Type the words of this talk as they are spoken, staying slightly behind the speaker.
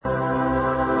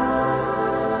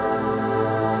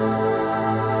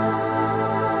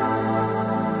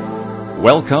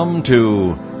Welcome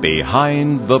to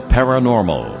Behind the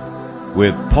Paranormal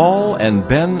with Paul and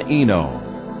Ben Eno.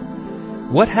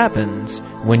 What happens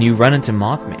when you run into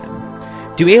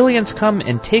Mothman? Do aliens come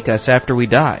and take us after we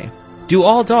die? Do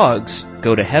all dogs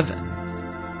go to heaven?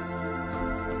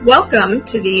 Welcome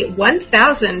to the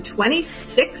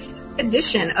 1026th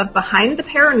edition of Behind the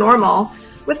Paranormal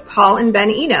with Paul and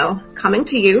Ben Eno, coming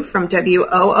to you from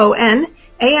WOON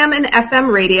AM and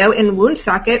FM radio in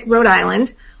Woonsocket, Rhode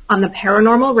Island, on the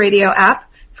Paranormal Radio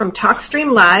app, from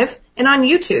TalkStream Live, and on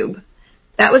YouTube.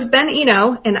 That was Ben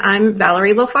Eno, and I'm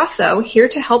Valerie Lofaso, here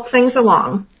to help things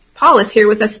along. Paul is here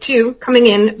with us, too, coming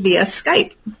in via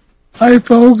Skype. Hi,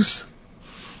 folks.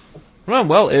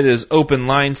 Well, it is open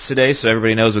lines today, so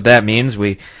everybody knows what that means.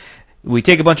 We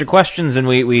take a bunch of questions, and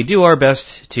we do our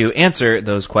best to answer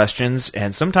those questions,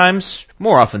 and sometimes,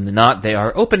 more often than not, they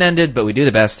are open-ended, but we do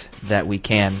the best that we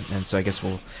can, and so I guess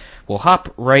we'll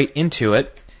hop right into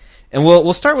it. And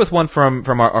we'll start with one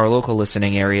from our local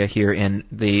listening area here in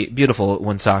the beautiful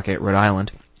Woonsocket, Rhode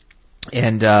Island.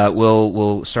 And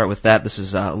we'll start with that. This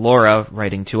is Laura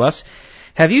writing to us.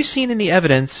 Have you seen any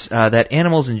evidence that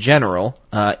animals in general,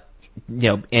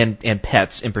 and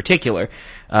pets in particular,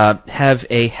 have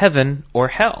a heaven or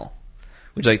hell?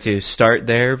 Would you like to start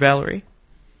there, Valerie?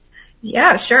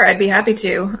 Yeah, sure. I'd be happy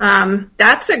to.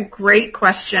 That's a great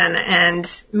question, and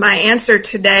my answer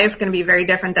today is going to be very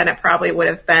different than it probably would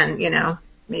have been,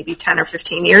 maybe 10 or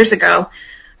 15 years ago.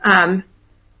 From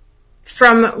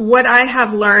what I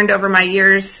have learned over my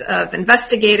years of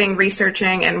investigating,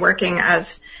 researching, and working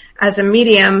as a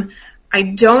medium, I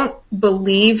don't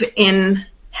believe in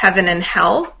heaven and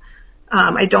hell.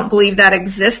 I don't believe that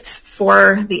exists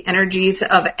for the energies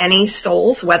of any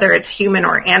souls, whether it's human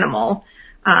or animal.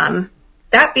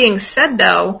 That being said,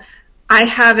 though, I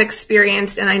have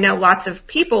experienced, and I know lots of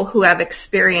people who have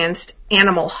experienced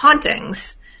animal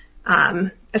hauntings,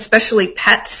 especially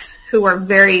pets who are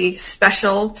very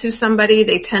special to somebody.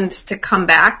 They tend to come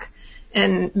back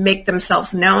and make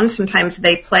themselves known. Sometimes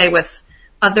they play with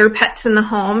other pets in the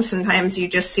home. Sometimes you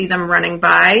just see them running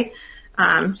by.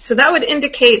 So that would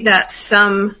indicate that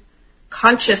some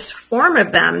conscious form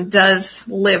of them does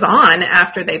live on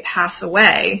after they pass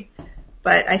away.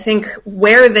 But I think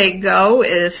where they go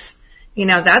is,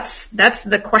 that's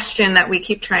the question that we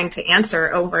keep trying to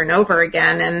answer over and over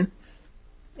again, and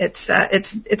it's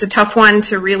a tough one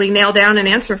to really nail down and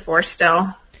answer for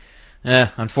still.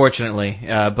 Unfortunately,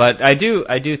 but I do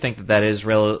think that is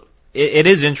it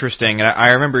is interesting. And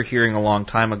I remember hearing a long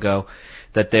time ago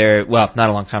that not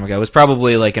a long time ago. It was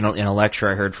probably like in a lecture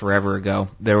I heard forever ago.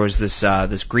 There was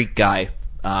this Greek guy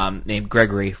named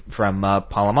Gregory from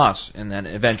Palamas, and then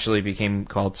eventually became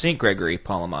called Saint Gregory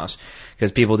Palamas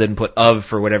because people didn't put of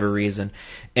for whatever reason.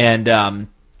 And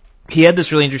he had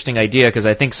this really interesting idea because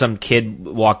I think some kid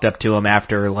walked up to him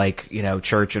after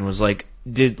church and was like,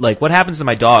 what happens to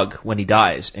my dog when he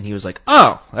dies? And he was like,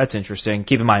 oh, that's interesting.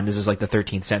 Keep in mind this is like the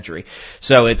 13th century.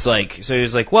 So he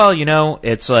was like, well,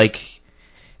 it's like,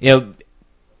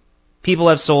 people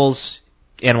have souls.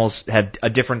 Animals have a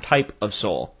different type of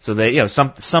soul, so they,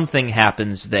 something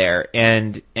happens there,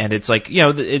 and it's like,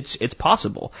 it's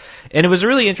possible, and it was a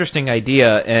really interesting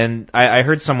idea, and I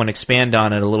heard someone expand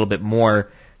on it a little bit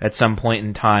more at some point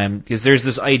in time, because there's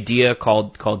this idea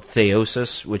called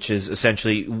theosis, which is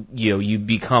essentially, you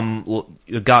become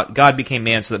God became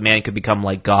man so that man could become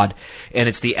like God, and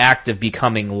it's the act of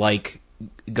becoming like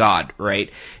God, right?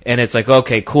 And it's like,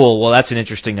 okay, cool, well, that's an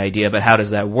interesting idea, but how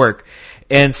does that work?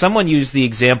 And someone used the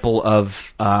example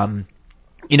of,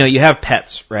 you have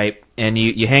pets, right? And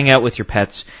you hang out with your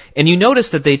pets, and you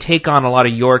notice that they take on a lot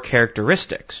of your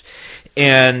characteristics.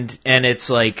 And it's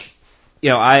like,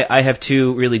 I have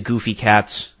two really goofy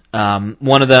cats.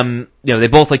 One of them, they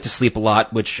both like to sleep a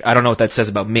lot, which I don't know what that says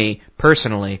about me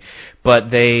personally, but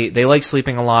they like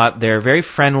sleeping a lot. They're very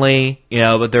friendly,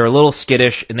 but they're a little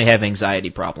skittish, and they have anxiety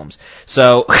problems.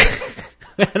 So,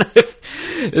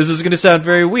 this is going to sound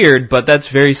very weird, but that's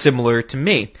very similar to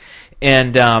me.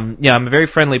 And, I'm a very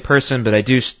friendly person, but I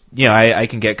do, I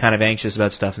can get kind of anxious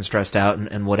about stuff and stressed out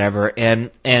and whatever. And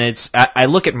I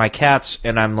look at my cats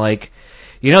and I'm like,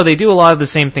 they do a lot of the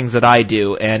same things that I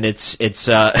do, and it's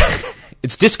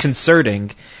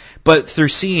disconcerting. But through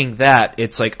seeing that,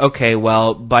 it's like, okay,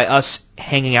 well, by us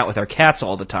hanging out with our cats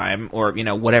all the time, or,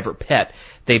 whatever pet,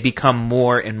 they become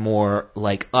more and more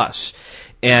like us.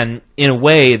 And in a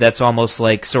way, that's almost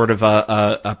like sort of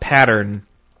a pattern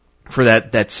for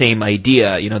that same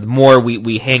idea. The more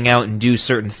we hang out and do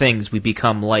certain things, we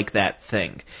become like that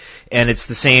thing. And it's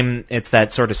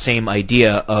that sort of same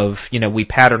idea of, we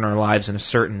pattern our lives in a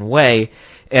certain way,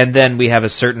 and then we have a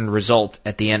certain result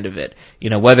at the end of it.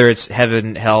 Whether it's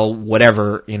heaven, hell,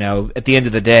 whatever, at the end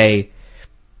of the day,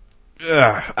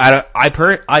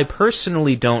 I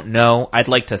personally don't know. I'd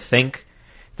like to think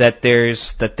that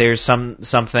there's some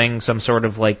sort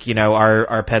of like,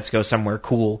 our pets go somewhere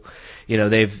cool.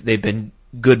 They've been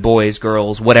good boys,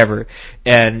 girls, whatever,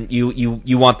 and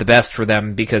you want the best for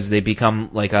them because they become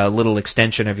like a little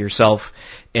extension of yourself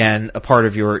and a part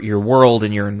of your world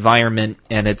and your environment.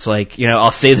 And it's like,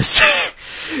 I'll say this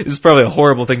this is probably a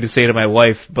horrible thing to say to my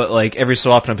wife, but like every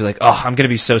so often I'll be like, oh, I'm gonna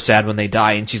be so sad when they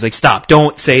die, and she's like, stop,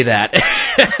 don't say that.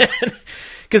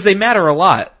 Because they matter a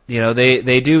lot.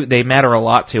 They matter a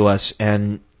lot to us,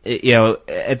 and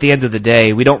at the end of the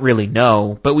day, we don't really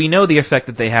know, but we know the effect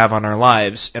that they have on our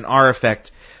lives, and our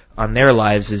effect on their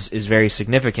lives is very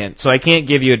significant. So I can't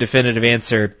give you a definitive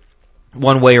answer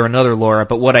one way or another, Laura,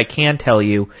 but what I can tell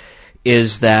you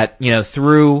is that,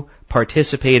 through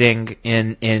participating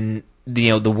in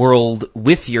the world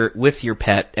with your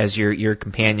pet as your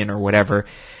companion or whatever,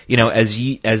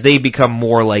 as they become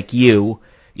more like you,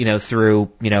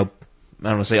 through, I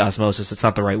don't want to say osmosis, it's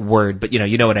not the right word, but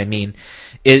you know what I mean.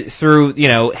 Through,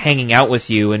 hanging out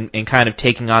with you and kind of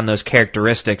taking on those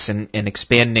characteristics and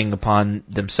expanding upon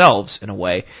themselves in a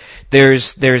way,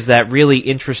 there's that really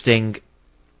interesting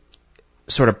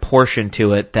sort of portion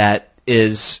to it that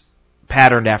is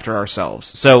patterned after ourselves.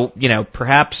 So,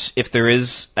 perhaps if there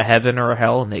is a heaven or a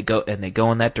hell and they go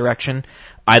in that direction,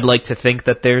 I'd like to think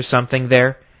that there's something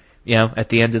there, at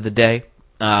the end of the day.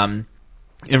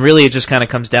 And really, it just kind of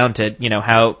comes down to,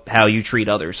 how you treat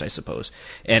others, I suppose.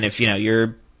 And if,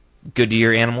 you're good to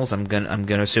your animals, I'm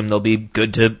gonna assume they'll be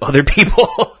good to other people.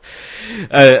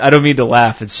 I don't mean to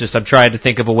laugh. It's just I'm trying to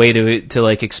think of a way to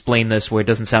like explain this where it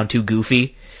doesn't sound too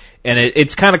goofy. And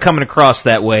it's kind of coming across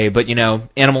that way, but,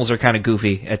 animals are kind of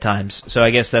goofy at times. So I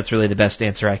guess that's really the best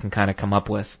answer I can kind of come up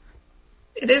with.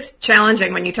 It is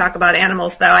challenging when you talk about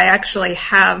animals, though. I actually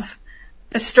have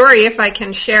a story, if I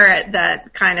can share it,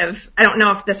 that kind of, I don't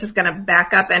know if this is going to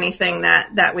back up anything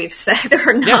that we've said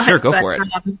or not. Yeah, sure, go for it.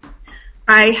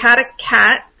 I had a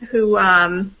cat who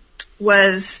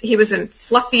was a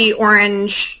fluffy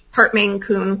orange part Maine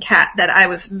Coon cat that I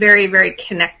was very, very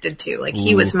connected to. Like,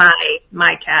 he was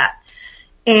my cat.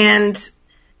 And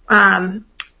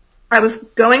I was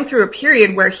going through a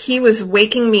period where he was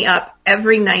waking me up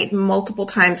every night, multiple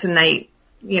times a night,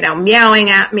 meowing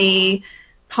at me,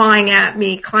 pawing at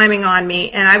me, climbing on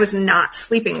me, and I was not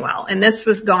sleeping well. And this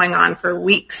was going on for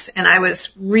weeks, and I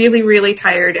was really, really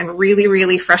tired and really,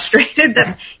 really frustrated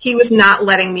that he was not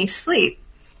letting me sleep.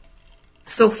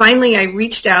 So finally I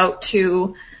reached out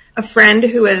to a friend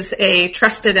who is a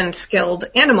trusted and skilled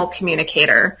animal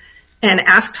communicator and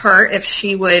asked her if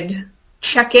she would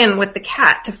check in with the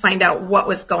cat to find out what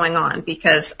was going on,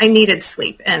 because I needed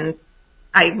sleep and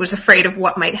I was afraid of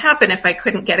what might happen if I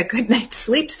couldn't get a good night's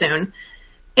sleep soon.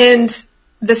 And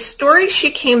the story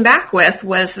she came back with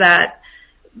was that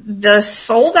the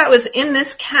soul that was in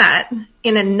this cat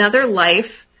in another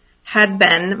life had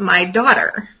been my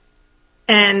daughter.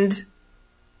 And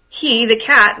the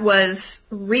cat, was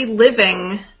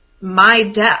reliving my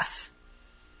death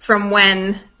from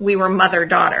when we were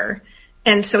mother-daughter.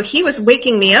 And so he was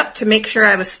waking me up to make sure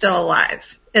I was still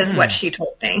alive, is what she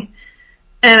told me.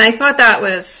 And I thought that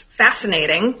was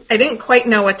fascinating. I didn't quite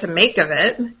know what to make of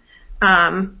it.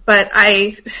 But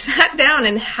I sat down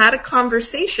and had a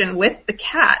conversation with the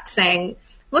cat saying,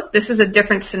 look, this is a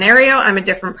different scenario. I'm a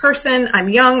different person. I'm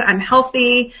young. I'm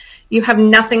healthy. You have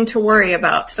nothing to worry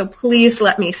about. So please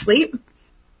let me sleep.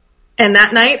 And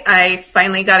that night I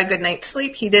finally got a good night's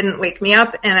sleep. He didn't wake me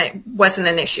up, and it wasn't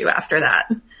an issue after that.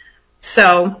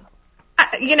 So,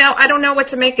 I don't know what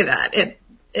to make of that.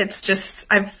 It's just,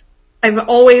 I've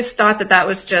always thought that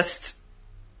was just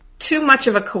too much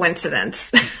of a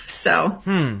coincidence. So.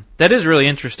 That is really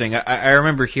interesting. I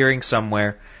remember hearing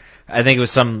somewhere, I think it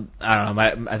was I don't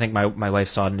know, I think my wife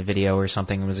saw it in a video or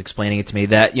something and was explaining it to me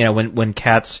that, when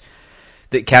cats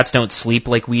don't sleep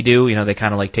like we do, they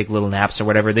kind of like take little naps or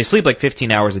whatever. They sleep like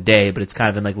 15 hours a day, but it's kind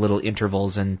of in like little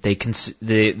intervals, and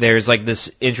there's like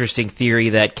this interesting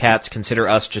theory that cats consider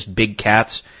us just big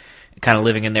cats, kind of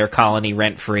living in their colony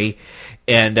rent free.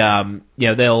 And,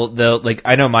 they'll like,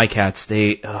 I know my cats,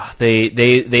 they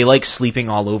like sleeping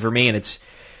all over me, and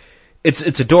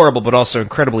it's adorable, but also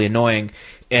incredibly annoying.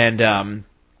 And,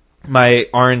 my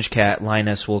orange cat,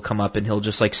 Linus, will come up and he'll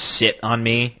just like sit on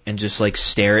me and just like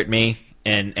stare at me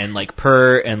and like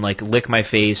purr and like lick my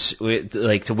face,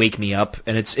 like to wake me up.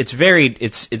 And it's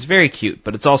very cute,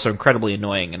 but it's also incredibly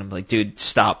annoying. And I'm like, dude,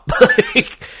 stop.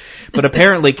 But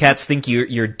apparently cats think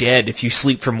you're dead if you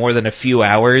sleep for more than a few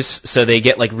hours, so they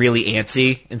get like really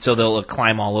antsy, and so they'll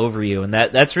climb all over you. And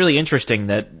that's really interesting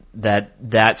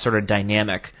that sort of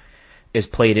dynamic is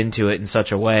played into it in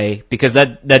such a way, because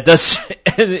that does,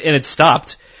 and it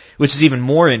stopped, which is even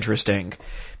more interesting,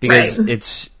 because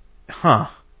it's,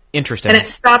 interesting. And it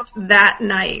stopped that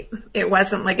night. It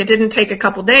wasn't like, it didn't take a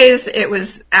couple days. It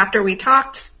was after we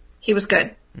talked, he was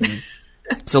good. Mm-hmm.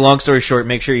 So long story short,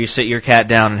 make sure you sit your cat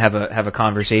down and have a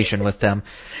conversation with them.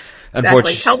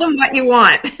 Exactly. Tell them what you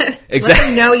want. Exactly. Let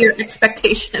them know your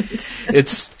expectations.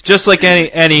 It's just like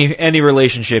any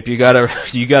relationship. You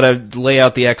gotta lay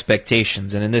out the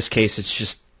expectations, and in this case, it's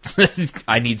just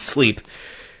I need sleep,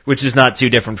 which is not too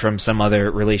different from some other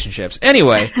relationships.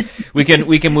 Anyway, we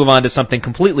can move on to something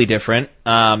completely different.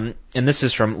 And this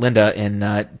is from Linda in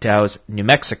Dallas, New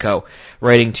Mexico,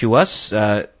 writing to us.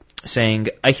 Saying,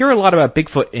 I hear a lot about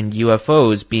Bigfoot and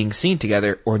UFOs being seen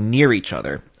together or near each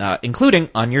other,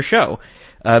 including on your show,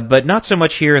 but not so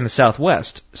much here in the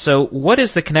Southwest. So what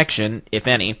is the connection, if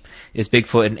any? Is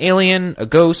Bigfoot an alien, a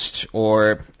ghost,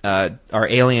 or are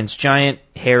aliens giant,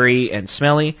 hairy, and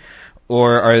smelly?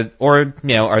 Or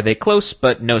are they close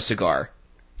but no cigar?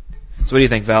 So what do you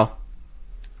think, Val?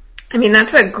 I mean,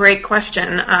 that's a great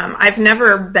question. I've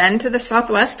never been to the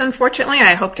Southwest, unfortunately.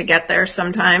 I hope to get there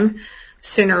sometime,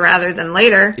 sooner rather than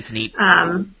later. It's neat.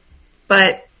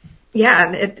 But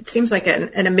yeah, it seems like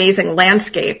an amazing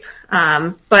landscape.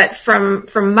 But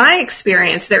from my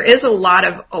experience, there is a lot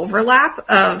of overlap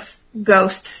of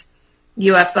ghosts,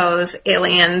 UFOs,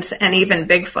 aliens, and even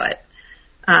Bigfoot.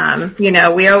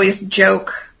 We always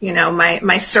joke,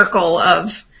 my circle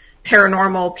of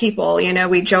paranormal people,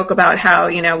 we joke about how,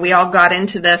 we all got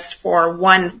into this for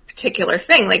one particular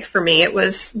thing. Like for me, it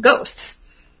was ghosts.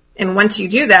 And once you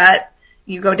do that,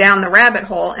 you go down the rabbit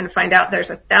hole and find out there's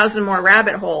 1,000 more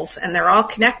rabbit holes, and they're all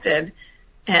connected,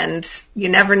 and you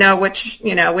never know which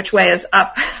way is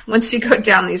up once you go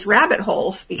down these rabbit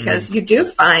holes, because you do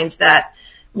find that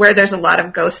where there's a lot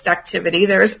of ghost activity,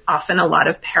 there's often a lot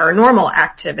of paranormal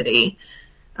activity.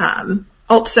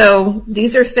 Also,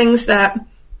 these are things that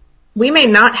we may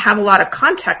not have a lot of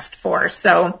context for.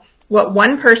 So what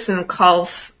one person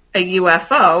calls a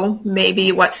UFO may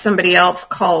be what somebody else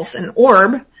calls an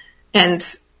orb. And,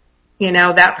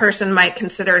 that person might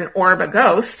consider an orb a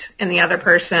ghost and the other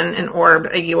person an orb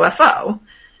a UFO.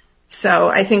 So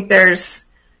I think there's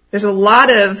a lot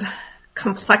of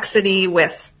complexity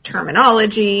with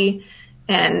terminology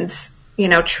and,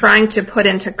 trying to put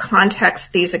into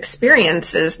context these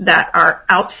experiences that are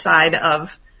outside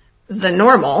of the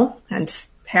normal and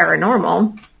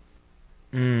paranormal.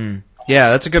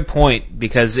 Yeah, that's a good point,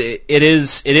 because it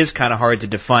is kind of hard to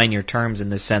define your terms in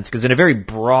this sense, because in a very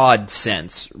broad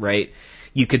sense, right,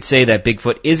 you could say that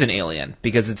Bigfoot is an alien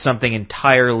because it's something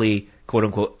entirely quote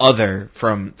unquote other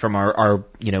from our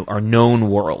known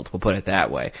world. We'll put it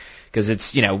that way, because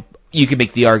it's, you could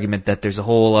make the argument that there's a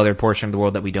whole other portion of the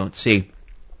world that we don't see.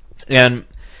 And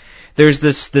there's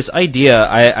this idea,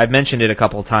 I've mentioned it a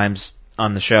couple of times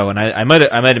on the show, and I might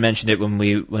have mentioned it when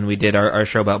we did our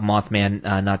show about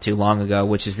Mothman not too long ago,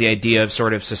 which is the idea of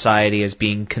sort of society as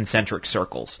being concentric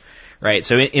circles, right?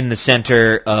 So in the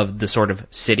center of the sort of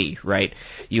city, right,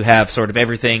 you have sort of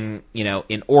everything,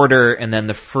 in order, and then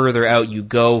the further out you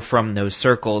go from those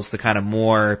circles, the kind of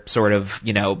more sort of,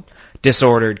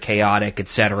 disordered, chaotic,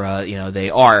 etc., they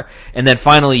are. And then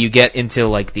finally you get into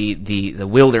like the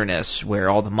wilderness where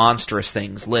all the monstrous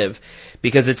things live,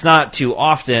 because it's not too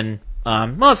often.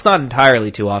 It's not entirely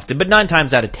too often, but 9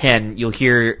 times out of 10, you'll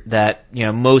hear that,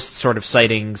 most sort of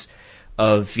sightings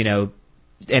of,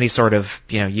 any sort of,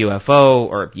 UFO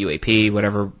or UAP,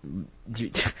 whatever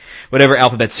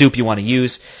alphabet soup you want to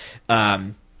use,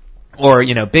 or,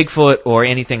 Bigfoot or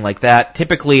anything like that.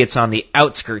 Typically it's on the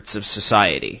outskirts of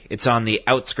society. It's on the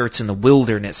outskirts in the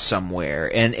wilderness somewhere.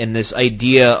 And this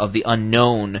idea of the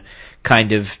unknown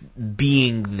kind of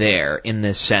being there in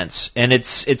this sense. And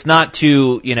it's not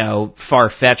too,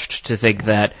 far-fetched to think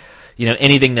that,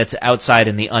 anything that's outside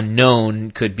in the unknown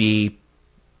could be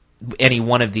any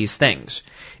one of these things.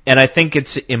 And I think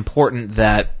it's important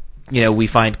that, we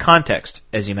find context,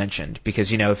 as you mentioned,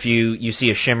 because, if you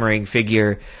see a shimmering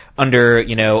figure under,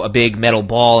 a big metal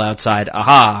ball outside,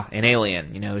 aha, an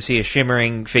alien. You see a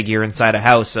shimmering figure inside a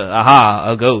house,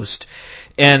 aha, a ghost.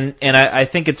 And I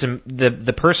think it's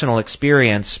the personal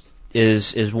experience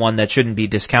is one that shouldn't be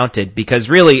discounted, because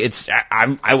really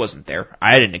I wasn't there.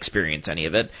 I didn't experience any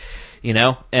of it,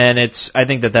 and I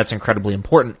think that's incredibly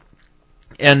important.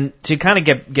 And to kind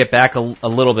of get back a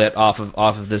little bit off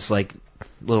of this like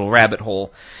little rabbit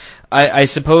hole, I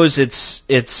suppose it's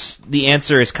the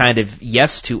answer is kind of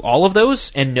yes to all of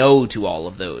those and no to all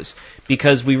of those,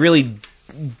 because we really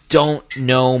don't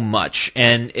know much,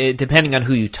 and depending on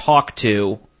who you talk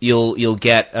to, you'll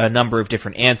get a number of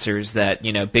different answers. That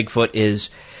Bigfoot is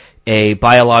a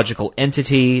biological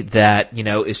entity that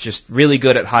is just really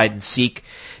good at hide and seek,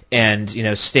 and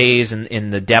stays in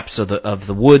the depths of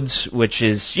the woods, which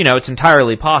is it's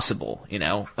entirely possible.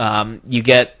 You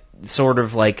get sort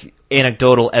of like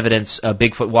anecdotal evidence of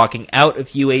Bigfoot walking out of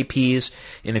UAPs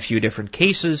in a few different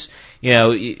cases.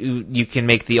 You can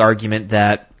make the argument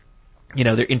that they're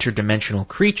interdimensional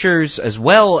creatures as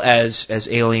well as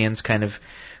aliens kind of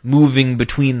moving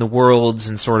between the worlds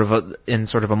in sort of a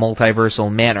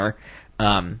multiversal manner.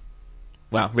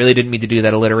 Wow, really didn't mean to do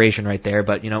that alliteration right there,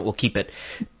 but we'll keep it.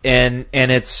 And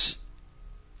it's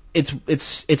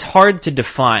hard to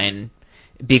define,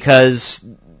 because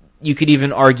you could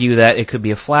even argue that it could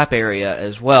be a flap area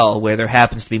as well, where there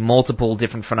happens to be multiple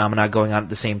different phenomena going on at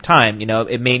the same time.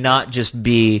 It may not just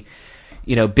be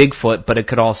Bigfoot, but it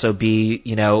could also be,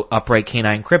 upright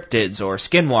canine cryptids or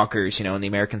skinwalkers, in the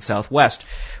American Southwest,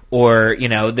 or,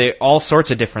 there all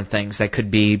sorts of different things that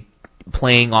could be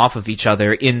playing off of each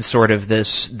other in sort of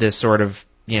this sort of,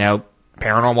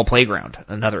 paranormal playground.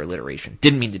 Another alliteration.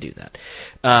 Didn't mean to do that.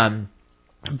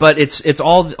 But it's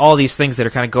all these things that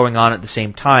are kind of going on at the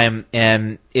same time,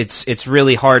 and it's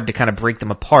really hard to kind of break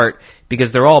them apart,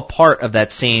 because they're all part of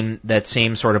that same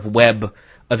sort of web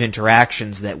of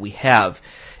interactions that we have.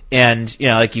 And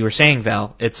like you were saying,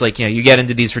 Val, it's like you get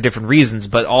into these for different reasons,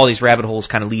 but all these rabbit holes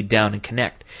kind of lead down and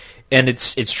connect. And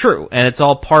it's true, and it's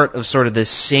all part of sort of the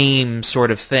same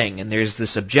sort of thing. And there's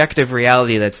this objective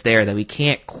reality that's there that we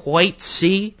can't quite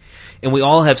see, and we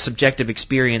all have subjective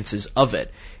experiences of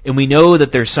it. And we know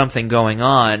that there's something going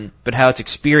on, but how it's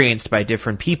experienced by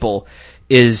different people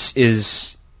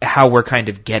is how we're kind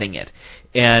of getting it.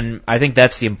 And I think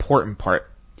that's the important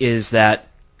part, is that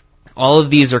all of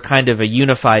these are kind of a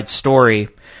unified story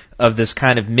of this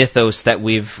kind of mythos that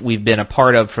we've been a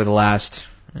part of for the last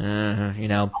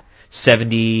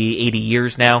 70, 80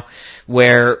 years now,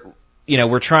 where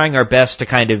we're trying our best to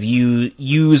kind of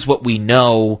use what we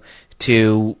know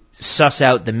to suss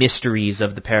out the mysteries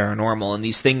of the paranormal and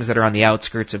these things that are on the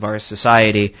outskirts of our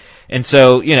society. And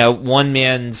so, one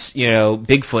man's,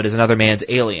 Bigfoot is another man's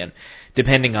alien,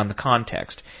 depending on the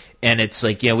context. And it's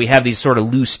like, we have these sort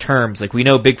of loose terms. Like, we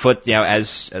know Bigfoot,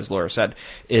 as Laura said,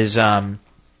 is,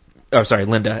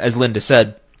 Linda, as Linda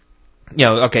said,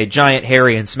 okay, giant,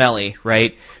 hairy, and smelly,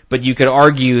 right? But you could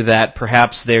argue that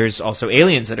perhaps there's also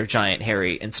aliens that are giant,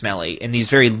 hairy, and smelly, and these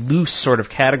very loose sort of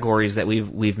categories that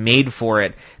we've made for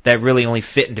it that really only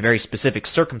fit into very specific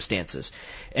circumstances.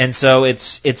 And so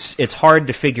it's hard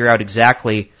to figure out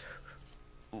exactly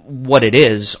what it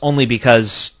is, only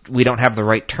because we don't have the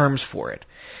right terms for it.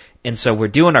 And so we're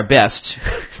doing our best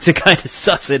to kind of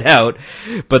suss it out,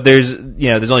 but there's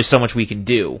only so much we can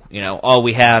do. All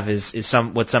we have is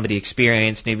what somebody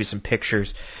experienced, maybe some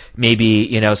pictures,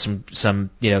 maybe,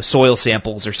 some soil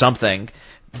samples or something.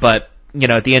 But,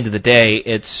 at the end of the day,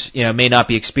 it's, may not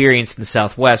be experienced in the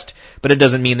Southwest, but it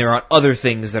doesn't mean there aren't other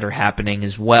things that are happening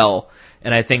as well.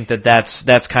 And I think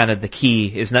that's kind of the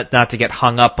key, is not to get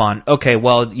hung up on, okay,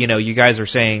 well, you guys are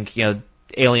saying,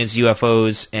 aliens,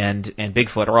 UFOs, and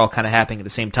Bigfoot are all kind of happening at the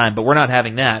same time, but we're not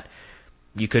having that.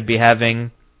 You could be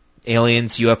having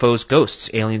aliens, UFOs, ghosts,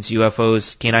 aliens,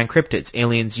 UFOs, canine cryptids,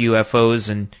 aliens, UFOs,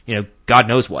 and, God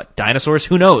knows what. Dinosaurs?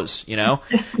 Who knows?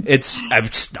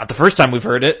 It's not the first time we've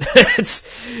heard it.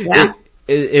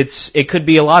 It could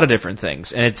be a lot of different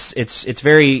things, and it's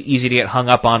very easy to get hung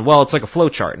up on, well, it's like a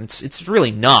flowchart, and it's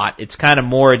really not. It's kind of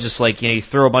more just like, you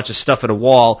throw a bunch of stuff at a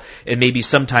wall, and maybe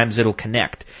sometimes it'll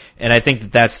connect. And I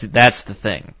think that's the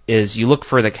thing, is you look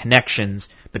for the connections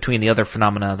between the other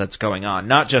phenomena that's going on.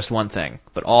 Not just one thing,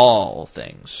 but all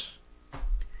things.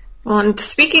 Well, and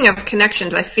speaking of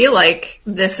connections, I feel like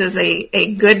this is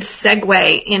a good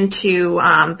segue into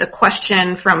the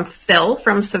question from Phil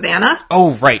from Savannah.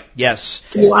 Oh, right, yes.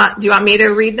 Do you want me to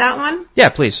read that one? Yeah,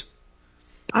 please.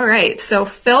 All right, so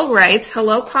Phil writes,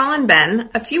 "Hello, Paul and Ben.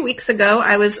 A few weeks ago,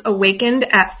 I was awakened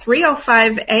at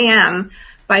 3:05 a.m.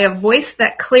 by a voice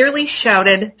that clearly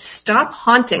shouted, 'Stop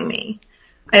haunting me.'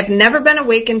 I have never been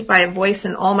awakened by a voice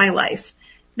in all my life.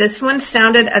 This one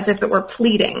sounded as if it were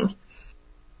pleading.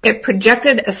 It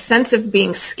projected a sense of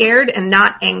being scared and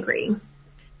not angry.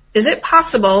 Is it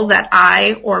possible that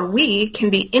I or we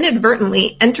can be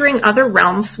inadvertently entering other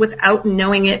realms without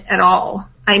knowing it at all?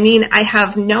 I mean, I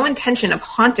have no intention of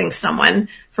haunting someone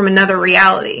from another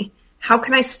reality. How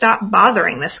can I stop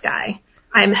bothering this guy?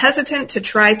 I am hesitant to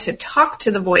try to talk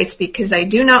to the voice because I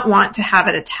do not want to have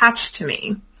it attached to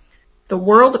me. The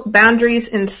world boundaries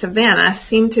in Savannah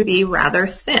seem to be rather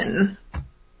thin.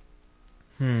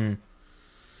 Interesting.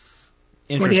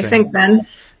 What do you think, Ben?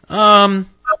 Well,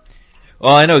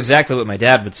 I know exactly what my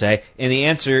dad would say, and the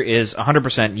answer is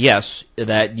 100% yes,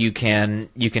 that you can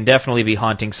definitely be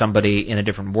haunting somebody in a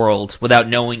different world without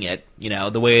knowing it. You know,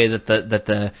 the way that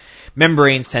the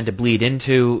membranes tend to bleed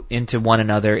into one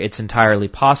another, it's entirely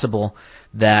possible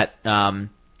that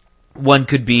one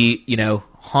could be, you know,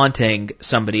 haunting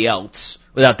somebody else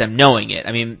without them knowing it.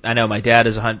 I mean, I know my dad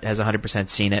has 100%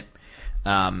 seen it.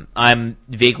 I'm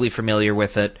vaguely familiar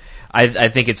with it. I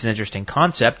think it's an interesting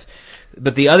concept.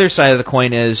 But the other side of the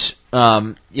coin is,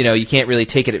 you know, you can't really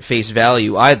take it at face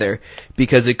value either,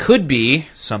 because it could be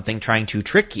something trying to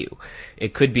trick you.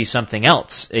 It could be something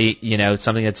else, you know,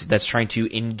 something that's trying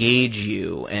to engage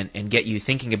you and get you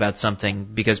thinking about something.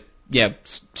 Because, yeah,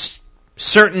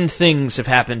 certain things have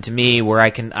happened to me where I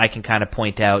can kind of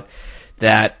point out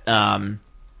that,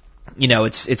 you know,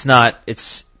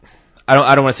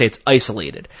 I don't want to say it's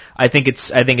isolated. I think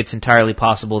it's entirely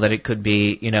possible that it could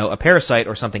be, you know, a parasite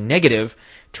or something negative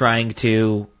trying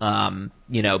to,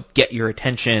 you know, get your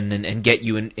attention and get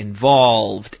you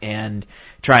involved and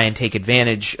try and take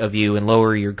advantage of you and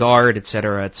lower your guard, et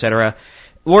cetera, et cetera.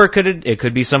 Or it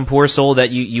could be some poor soul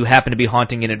that you happen to be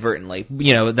haunting inadvertently.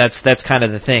 You know, that's kind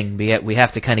of the thing. We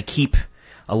have to kind of keep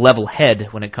a level head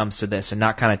when it comes to this and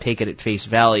not kind of take it at face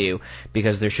value,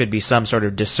 because there should be some sort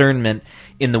of discernment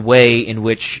in the way in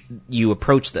which you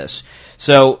approach this.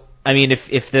 So, I mean,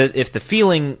 if the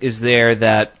feeling is there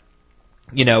that,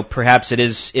 you know, perhaps it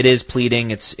is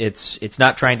pleading, it's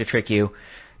not trying to trick you,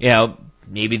 you know,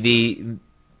 maybe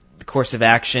the course of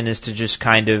action is to just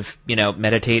kind of, you know,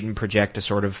 meditate and project a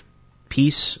sort of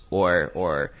peace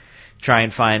or try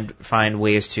and find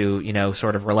ways to, you know,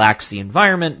 sort of relax the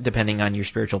environment depending on your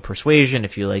spiritual persuasion.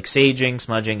 If you like saging,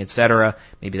 smudging, etc.,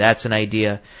 maybe that's an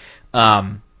idea.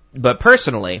 But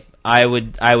personally, I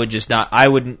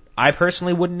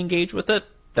personally wouldn't engage with it.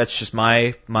 That's just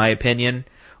my opinion,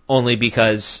 only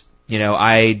because, you know,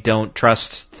 I don't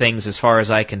trust things as far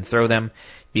as I can throw them,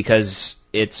 because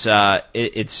it's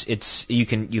you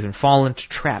can fall into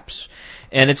traps.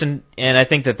 And I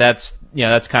think that's, you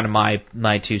know, that's kind of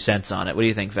my 2 cents on it. What do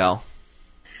you think, Val?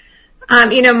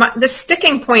 You know, the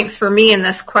sticking point for me in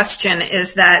this question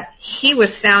is that he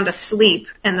was sound asleep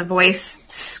and the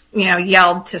voice, you know,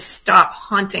 yelled to stop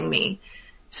haunting me.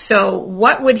 So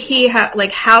what would he have,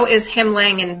 like, how is him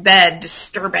laying in bed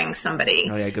disturbing somebody?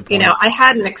 Oh yeah, good point. You know, I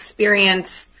had an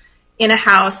experience in a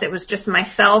house. It was just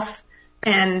myself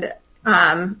and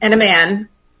a man.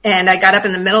 And I got up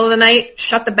in the middle of the night,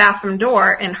 shut the bathroom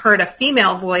door, and heard a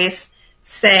female voice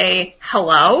say,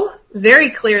 hello,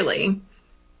 very clearly.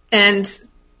 And,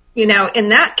 you know, in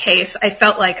that case, I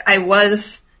felt like I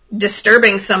was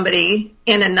disturbing somebody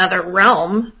in another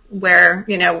realm where,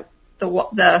 you know,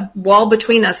 the wall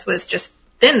between us was just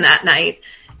thin that night,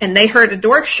 and they heard a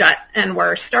door shut and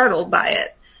were startled by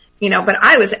it. You know, but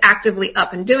I was actively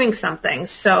up and doing something.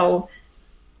 So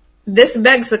this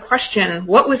begs the question,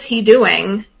 what was he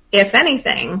doing, if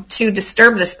anything, to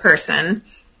disturb this person?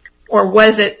 Or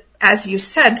was it, as you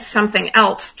said, something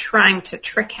else trying to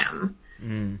trick him?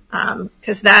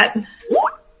 Because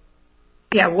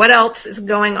what else is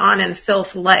going on in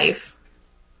Phil's life?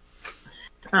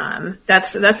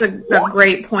 That's a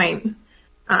great point.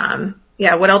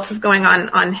 What else is going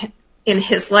on in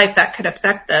his life that could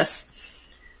affect this?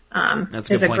 That's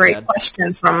a is a point, great Dad.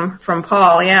 question from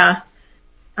Paul. Yeah.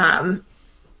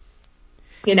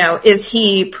 You know, is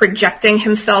he projecting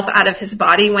himself out of his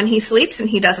body when he sleeps and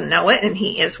he doesn't know it, and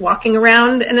he is walking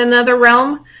around in another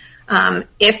realm?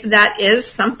 If that is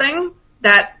something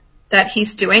that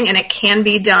he's doing, and it can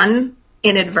be done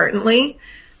inadvertently,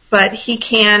 but he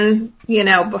can, you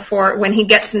know, when he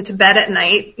gets into bed at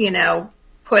night, you know,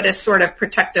 put a sort of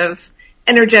protective,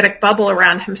 energetic bubble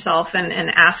around himself and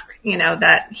ask, you know,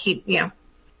 that he, you know,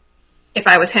 if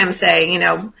I was him, say, you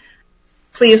know,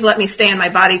 please let me stay in my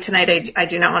body tonight. I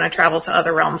do not want to travel to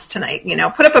other realms tonight. You know,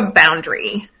 put up a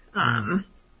boundary, and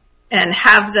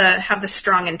have the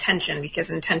strong intention, because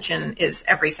intention is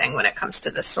everything when it comes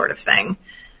to this sort of thing.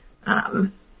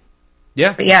 But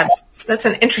yeah, that's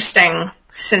an interesting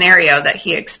scenario that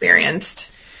he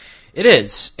experienced. It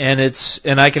is, and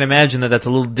I can imagine that that's a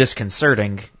little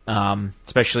disconcerting,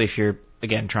 especially if you're,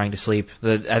 again, trying to sleep.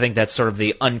 I think that's sort of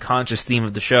the unconscious theme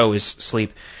of the show is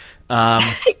sleep.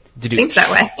 Seems that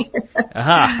way.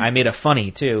 Aha, I made a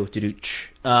funny too.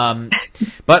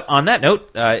 But on that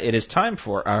note, it is time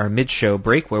for our mid-show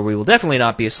break, where we will definitely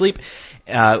not be asleep.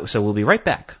 So we'll be right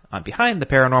back on Behind the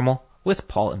Paranormal with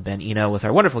Paul and Ben Eno with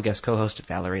our wonderful guest co-host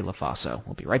Valerie Lofaso.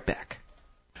 We'll be right back.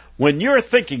 When you're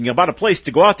thinking about a place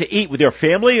to go out to eat with your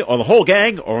family or the whole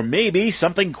gang, or maybe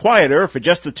something quieter for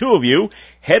just the two of you,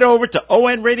 head over to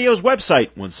ON Radio's website,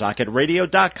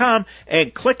 OneSocketRadio.com,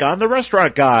 and click on the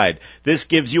restaurant guide. This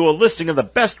gives you a listing of the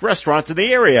best restaurants in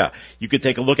the area. You can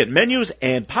take a look at menus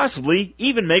and possibly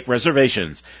even make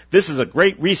reservations. This is a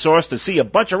great resource to see a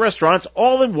bunch of restaurants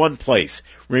all in one place.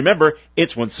 Remember,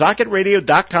 it's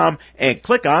OneSocketRadio.com and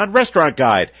click on Restaurant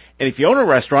Guide. And if you own a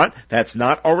restaurant that's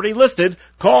not already listed,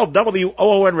 call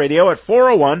WOON Radio at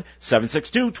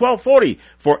 401-762-1240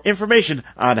 for information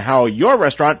on how your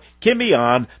restaurant can be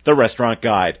on the Restaurant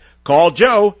Guide. Call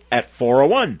Joe at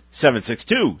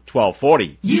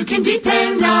 401-762-1240. You can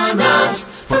depend on us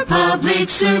for public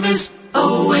service,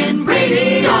 ON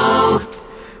Radio.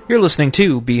 You're listening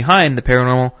to Behind the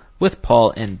Paranormal with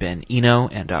Paul and Ben Eno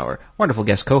and our wonderful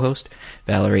guest co-host,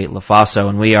 Valerie Lofaso.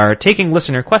 And we are taking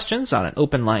listener questions on an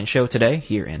open line show today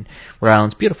here in Rhode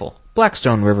Island's beautiful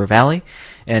Blackstone River Valley.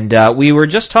 And we were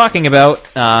just talking about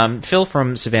Phil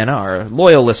from Savannah, our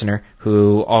loyal listener,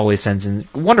 who always sends in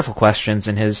wonderful questions,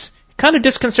 and his kind of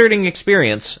disconcerting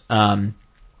experience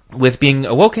with being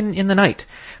awoken in the night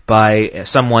by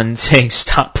someone saying,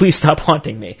 please stop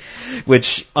haunting me,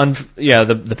 which,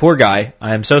 the poor guy,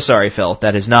 I am so sorry, Phil,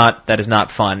 that is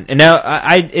not fun. And now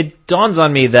it dawns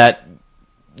on me that,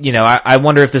 I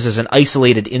wonder if this is an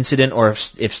isolated incident or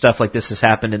if stuff like this has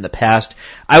happened in the past.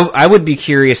 I would be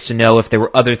curious to know if there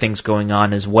were other things going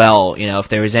on as well, if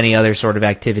there was any other sort of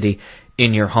activity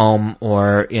in your home,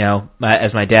 or,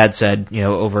 as my dad said,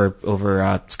 over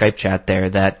Skype chat there,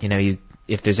 that,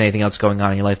 if there's anything else going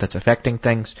on in your life that's affecting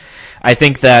things. I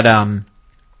think that,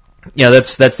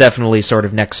 that's definitely sort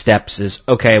of next steps is,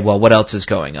 okay, well, what else is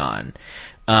going on?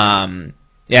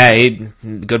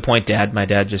 Good point, Dad. My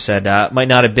dad just said, might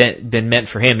not have been meant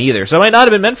for him either. So it might not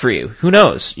have been meant for you. Who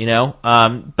knows,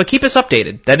 but keep us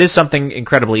updated. That is something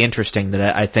incredibly interesting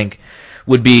that I think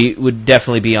would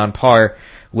definitely be on par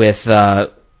with,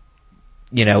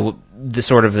 the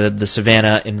sort of the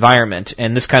Savannah environment.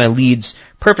 And this kind of leads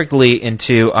perfectly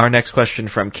into our next question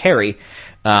from Carrie,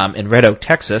 in Red Oak,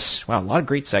 Texas. Wow, a lot of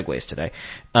great segues today.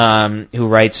 Who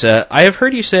writes, I have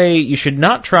heard you say you should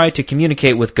not try to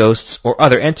communicate with ghosts or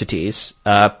other entities,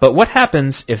 but what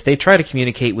happens if they try to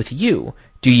communicate with you?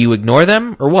 Do you ignore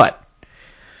them, or what?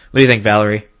 What do you think,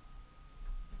 Valerie?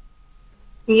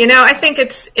 I think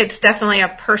it's definitely a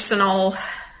personal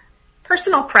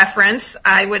preference.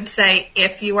 I would say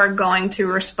if you are going to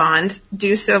respond,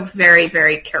 do so very,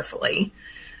 very carefully.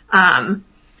 Bottom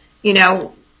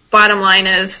line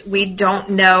is we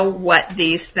don't know what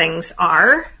these things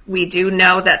are. We do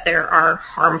know that there are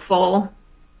harmful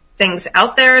things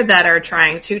out there that are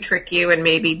trying to trick you and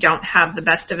maybe don't have the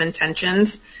best of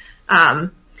intentions.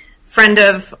 Friend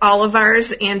of all of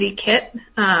ours, Andy Kitt,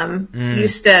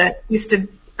 used to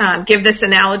give this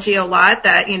analogy a lot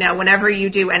that, whenever you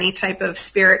do any type of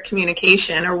spirit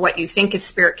communication or what you think is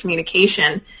spirit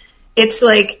communication, it's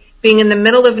like being in the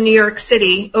middle of New York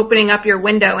City, opening up your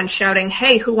window and shouting,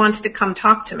 hey, who wants to come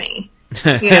talk to me?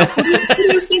 Who do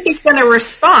you think is going to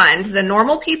respond, the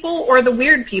normal people or the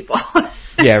weird people?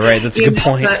 Yeah, right. That's a good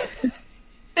point.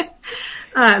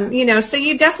 So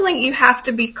you have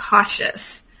to be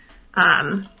cautious.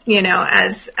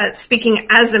 As speaking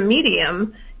as a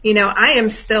medium, I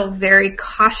am still very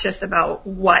cautious about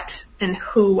what and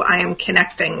who I am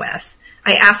connecting with.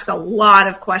 I ask a lot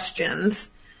of questions.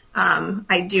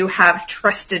 I do have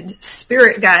trusted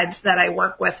spirit guides that I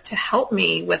work with to help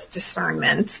me with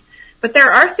discernment, but there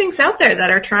are things out there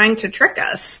that are trying to trick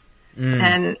us.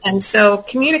 And so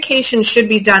communication should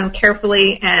be done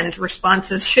carefully, and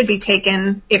responses should be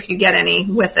taken, if you get any,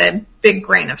 with a big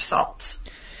grain of salt.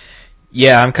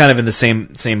 Yeah, I'm kind of in the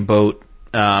same boat.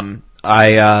 When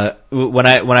I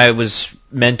was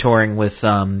mentoring with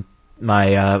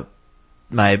my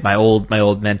old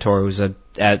mentor, who was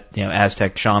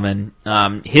Aztec shaman,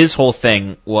 his whole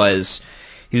thing was,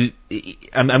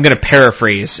 I'm going to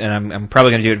paraphrase, and I'm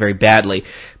probably going to do it very badly,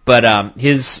 but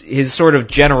his sort of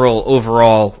general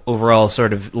overall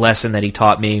sort of lesson that he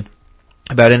taught me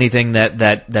about anything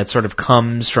that sort of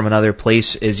comes from another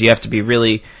place is you have to be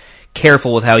really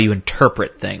careful with how you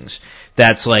interpret things.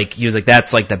 That's like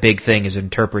the big thing is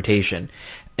interpretation,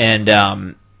 and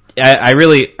I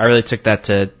really took that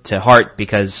to heart,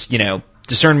 because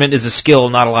discernment is a skill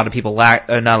not a lot of people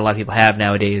have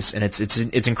nowadays, and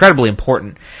it's incredibly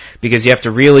important, because you have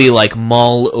to really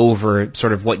mull over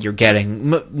sort of what you're getting,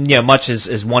 much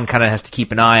as one kind of has to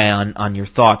keep an eye on your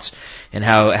thoughts and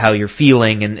how you're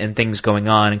feeling and things going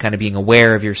on, and kind of being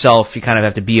aware of yourself. You kind of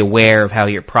have to be aware of how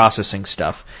you're processing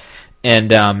stuff.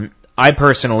 And I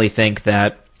personally think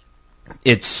that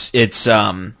it's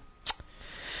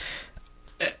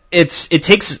I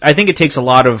think it takes a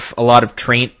lot of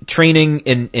training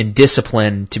and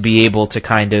discipline to be able to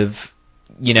kind of,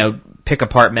 pick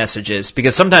apart messages,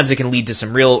 because sometimes it can lead to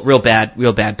some real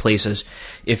bad places.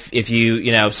 If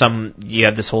you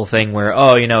have this whole thing where,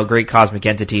 a great cosmic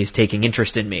entity is taking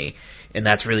interest in me, and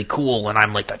that's really cool, and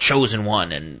I'm like the chosen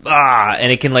one, and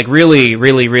it can like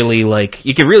really like,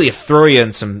 you can really throw you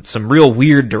in some real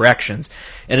weird directions,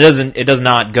 and it does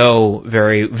not go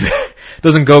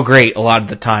doesn't go great a lot of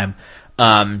the time.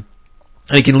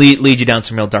 It can lead you down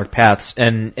some real dark paths,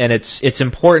 and it's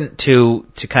important to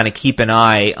kind of keep an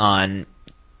eye on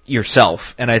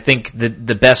yourself. And I think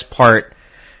the best part,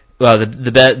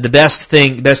 the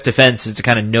best defense is to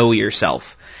kind of know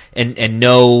yourself and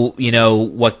know,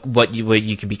 what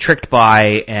you can be tricked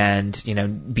by, and,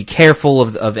 be careful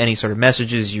of any sort of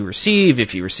messages you receive,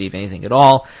 if you receive anything at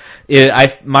all.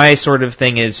 My sort of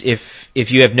thing is, if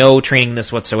you have no training in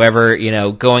this whatsoever,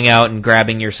 going out and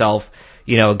grabbing yourself,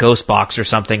 a ghost box or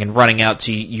something and running out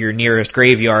to your nearest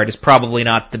graveyard is probably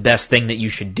not the best thing that you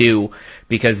should do,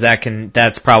 because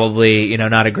that's probably,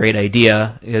 not a great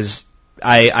idea, because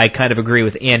I kind of agree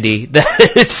with Andy that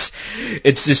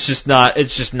it's just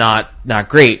not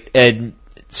great. And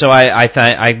so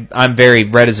I'm very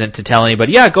reticent to tell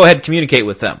anybody, yeah, go ahead and communicate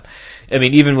with them. I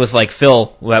mean, even with like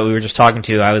Phil that we were just talking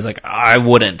to, I was like, I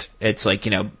wouldn't. It's like,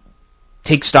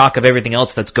 take stock of everything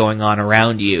else that's going on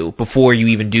around you before you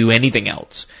even do anything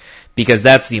else, because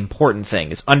that's the important thing,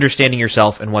 is understanding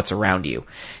yourself and what's around you.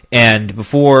 And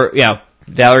before,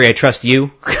 Valerie, I trust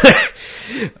you,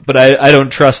 but I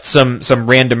don't trust some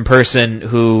random person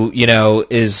who,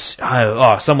 is,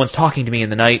 someone's talking to me in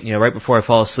the night, right before I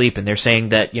fall asleep, and they're saying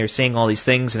that you're saying all these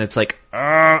things, and it's like,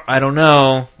 I don't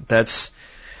know,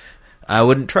 I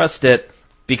wouldn't trust it.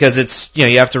 Because it's,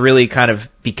 you have to really kind of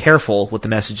be careful with the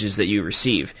messages that you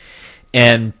receive.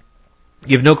 And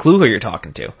you have no clue who you're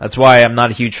talking to. That's why I'm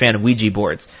not a huge fan of Ouija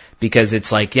boards. Because it's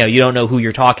like, you don't know who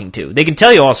you're talking to. They can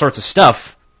tell you all sorts of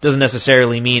stuff. Doesn't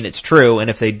necessarily mean it's true. And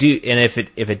if they do, and if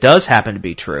it does happen to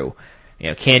be true,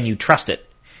 can you trust it?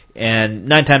 And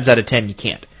 9 times out of 10 you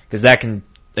can't. Because that can,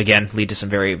 again, lead to some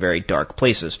very, very dark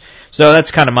places. So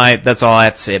that's that's all I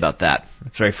have to say about that.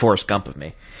 It's very Forrest Gump of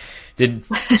me.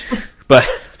 But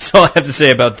that's all I have to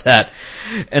say about that.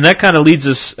 And that kind of leads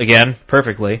us, again,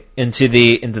 perfectly, into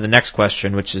the next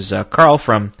question, which is Carl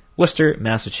from Worcester,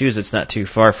 Massachusetts, not too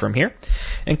far from here.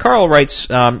 And Carl writes,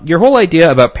 your whole idea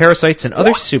about parasites and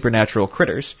other supernatural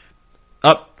critters.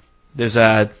 We'll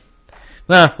get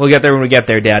there when we get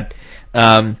there, Dad.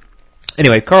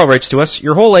 Anyway, Carl writes to us,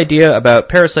 your whole idea about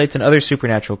parasites and other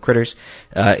supernatural critters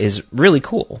is really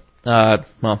cool.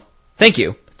 Thank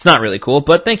you. It's not really cool,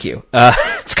 but thank you.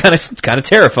 It's kind of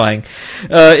terrifying.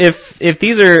 If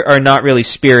these are not really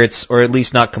spirits, or at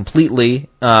least not completely,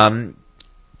 can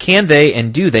they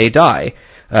and do they die?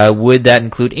 Would that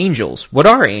include angels? What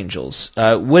are angels?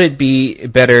 Would it be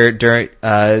better during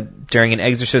an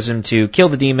exorcism to kill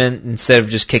the demon instead of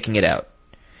just kicking it out?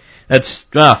 That's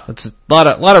a lot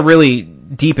of really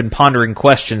deep and pondering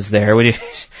questions there. You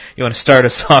want to start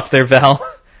us off there, Val?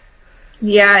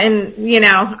 Yeah, and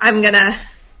I'm gonna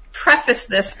preface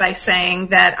this by saying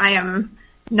that I am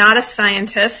not a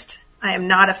scientist. I am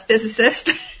not a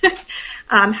physicist.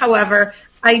 However,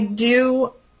 I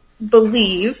do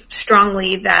believe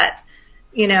strongly that,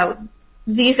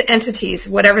 these entities,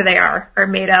 whatever they are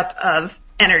made up of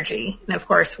energy. And of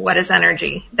course, what is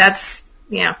energy? That's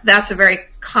a very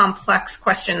complex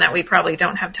question that we probably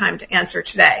don't have time to answer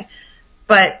today.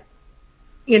 But,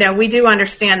 we do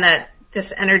understand that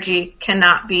this energy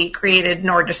cannot be created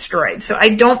nor destroyed. So I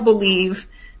don't believe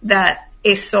that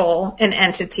a soul, an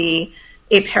entity,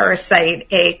 a parasite,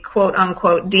 a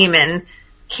quote-unquote demon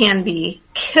can be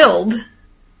killed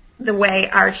the way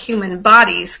our human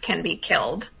bodies can be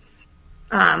killed.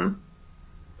 Can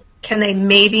they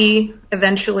maybe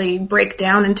eventually break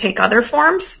down and take other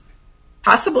forms?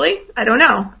 Possibly. I don't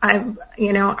know.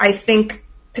 I think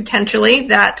potentially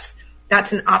that's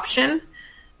an option.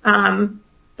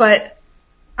 But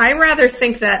I rather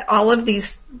think that all of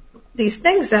these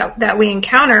things that we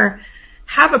encounter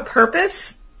have a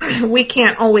purpose. We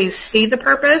can't always see the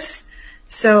purpose.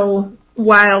 So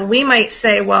while we might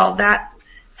say, well, that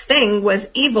thing was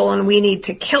evil and we need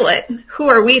to kill it, who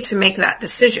are we to make that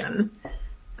decision?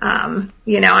 I'm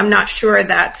not sure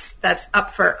that's up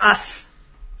for us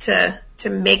to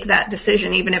make that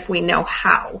decision, even if we know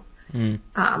how.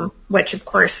 Which of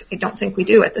course I don't think we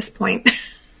do at this point.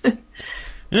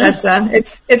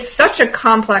 It's such a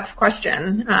complex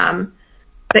question.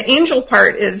 The angel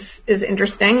part is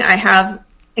interesting. I have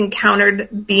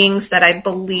encountered beings that I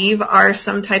believe are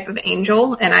some type of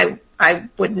angel, and I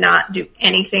would not do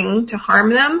anything to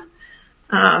harm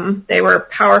them. They were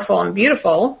powerful and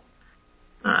beautiful,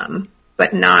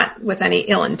 but not with any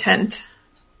ill intent.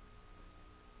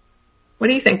 What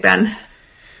do you think, Ben?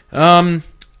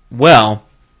 Well,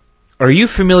 are you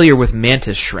familiar with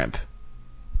mantis shrimp?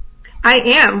 I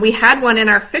am. We had one in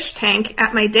our fish tank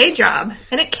at my day job,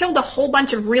 and it killed a whole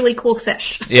bunch of really cool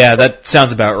fish. Yeah, that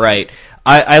sounds about right.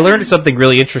 I learned something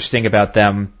really interesting about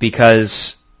them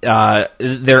because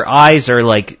their eyes are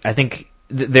like, I think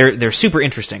they're super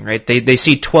interesting, right? They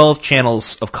see 12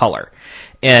 channels of color.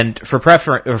 And for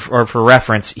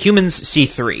reference, humans see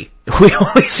 3. We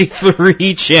only see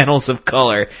 3 channels of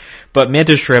color, but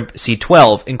mantis shrimp see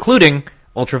 12, including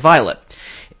ultraviolet.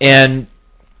 And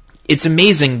it's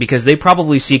amazing because they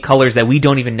probably see colors that we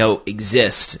don't even know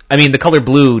exist. I mean, the color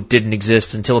blue didn't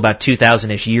exist until about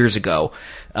 2,000-ish years ago.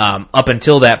 Up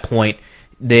until that point,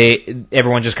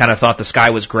 everyone just kind of thought the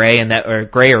sky was gray or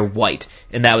gray or white,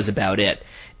 and that was about it.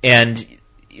 And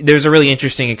there's a really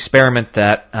interesting experiment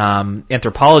that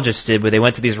anthropologists did where they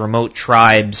went to these remote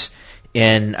tribes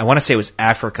in, I want to say it was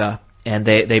Africa, and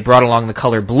they brought along the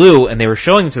color blue, and they were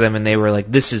showing it to them, and they were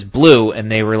like, "This is blue," and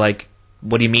they were like,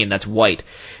 "What do you mean? That's white?"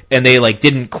 And they like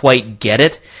didn't quite get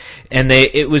it, and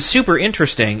it was super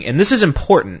interesting. And this is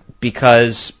important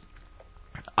because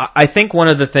I think one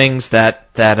of the things that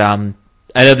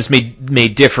I know this may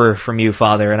differ from you,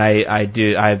 Father, and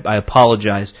I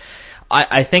apologize.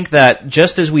 I think that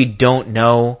just as we don't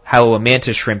know how a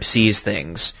mantis shrimp sees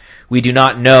things, we do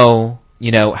not know,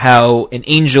 how an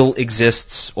angel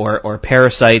exists or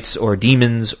parasites or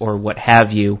demons or what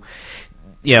have you.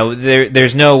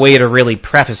 There's no way to really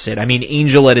preface it. I mean,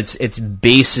 angel at its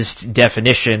basest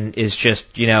definition is just,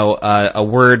 a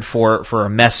word for a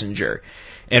messenger.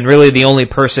 And really the only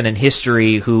person in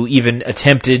history who even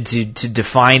attempted to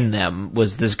define them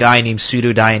was this guy named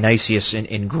Pseudo-Dionysius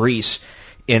in Greece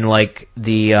in like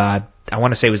I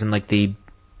want to say it was in like the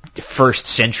 1st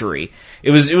century.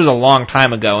 It was a long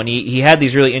time ago, and he had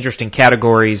these really interesting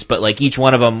categories, but like each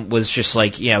one of them was just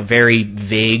like, very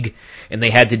vague, and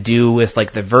they had to do with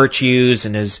like the virtues,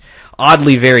 and is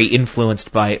oddly very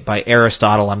influenced by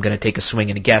Aristotle. I'm going to take a swing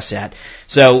and a guess at.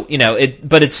 So,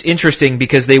 but it's interesting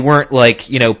because they weren't like,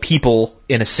 people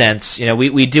in a sense.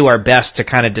 We do our best to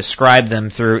kind of describe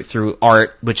them through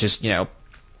art, which is,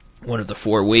 one of the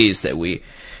 4 ways that we,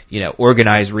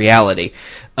 organize reality.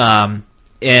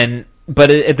 But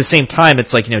at the same time,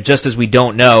 it's like, just as we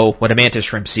don't know what a mantis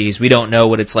shrimp sees, we don't know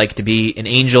what it's like to be an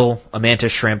angel, a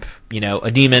mantis shrimp,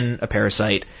 a demon, a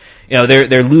parasite.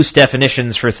 They're loose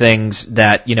definitions for things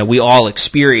that, we all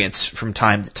experience from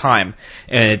time to time.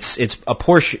 And it's a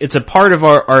part of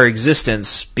our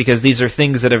existence because these are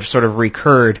things that have sort of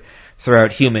recurred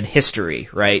throughout human history,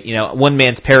 right? One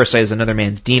man's parasite is another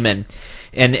man's demon.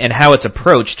 And how it's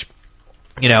approached,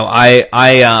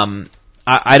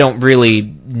 I don't really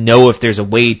know if there's a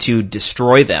way to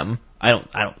destroy them. I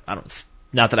don't,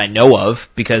 not that I know of,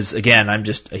 because again, I'm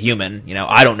just a human.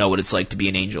 I don't know what it's like to be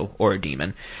an angel or a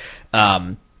demon.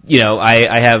 I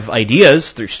have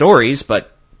ideas through stories,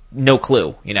 but no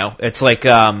clue. It's like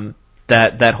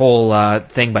that whole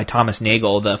thing by Thomas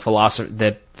Nagel, the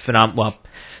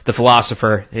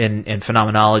philosopher in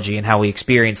phenomenology and how we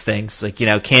experience things. Like,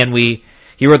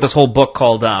 he wrote this whole book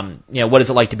called What Is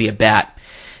It Like to Be a Bat?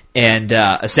 And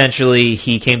essentially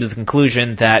he came to the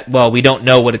conclusion that, well, we don't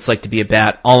know what it's like to be a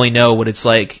bat. All we know what it's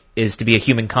like is to be a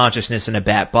human consciousness in a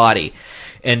bat body.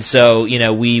 And so,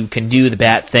 we can do the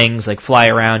bat things like fly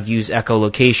around, use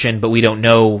echolocation, but we don't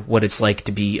know what it's like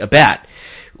to be a bat.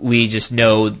 We just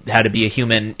know how to be a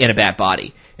human in a bat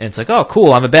body. And it's like, oh,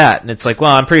 cool, I'm a bat. And it's like,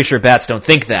 well, I'm pretty sure bats don't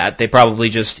think that. They probably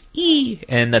just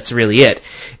and that's really it.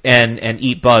 And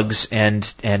eat bugs and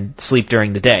sleep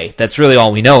during the day. That's really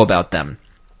all we know about them.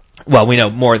 Well, we know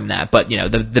more than that, but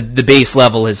the base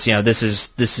level is, this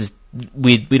is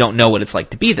we don't know what it's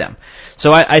like to be them.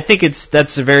 So I think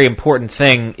that's a very important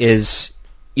thing is,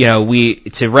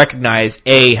 to recognize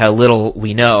A, how little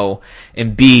we know,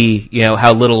 and B,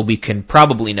 how little we can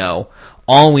probably know.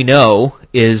 All we know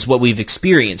is what we've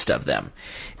experienced of them.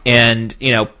 And,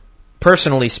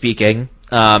 personally speaking,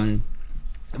 my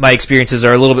experiences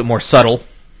are a little bit more subtle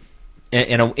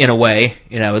in a way,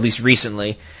 at least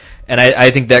recently. And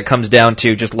I think that comes down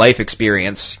to just life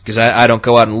experience, because I don't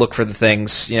go out and look for the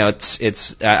things.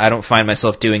 I don't find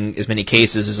myself doing as many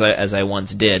cases as I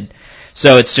once did.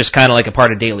 So it's just kind of like a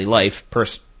part of daily life,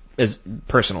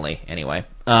 personally, anyway.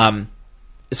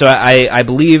 So I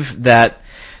believe that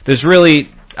there's really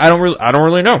I don't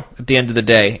really know. At the end of the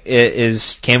day,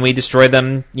 can we destroy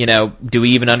them? Do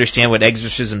we even understand what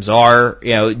exorcisms are?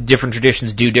 Different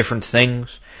traditions do different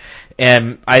things.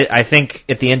 And I think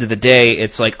at the end of the day,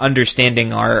 it's like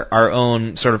understanding our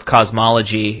own sort of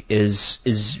cosmology is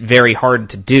very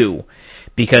hard to do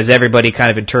because everybody kind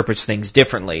of interprets things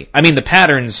differently. I mean, the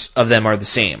patterns of them are the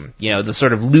same. The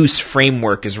sort of loose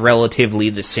framework is relatively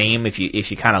the same if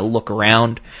you kind of look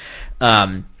around.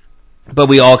 But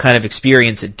we all kind of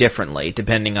experience it differently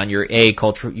depending on your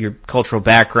cultural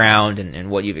background and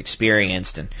what you've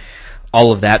experienced and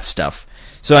all of that stuff.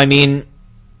 So I mean,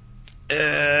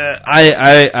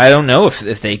 I don't know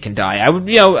if they can die.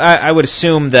 I would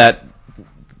assume that.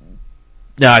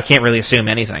 No, I can't really assume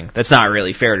anything. That's not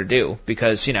really fair to do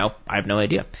because I have no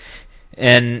idea.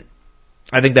 And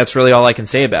I think that's really all I can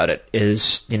say about it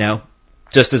is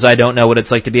just as I don't know what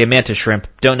it's like to be a mantis shrimp,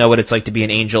 don't know what it's like to be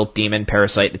an angel, demon,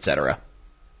 parasite, etc.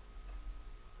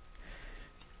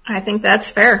 I think that's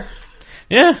fair.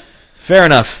 Yeah, fair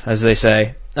enough, as they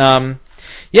say.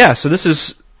 Yeah, so this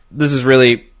is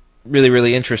really, really,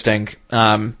 really interesting.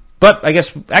 But I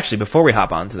guess actually before we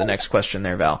hop on to the next question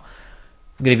there, Val,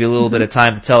 I'm going to give you a little bit of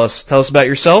time to tell us about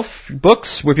yourself,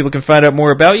 books, where people can find out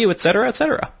more about you, etc.,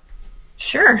 etc.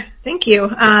 Sure. Thank you.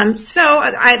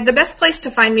 The best place to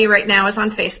find me right now is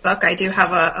on Facebook. I do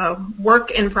have a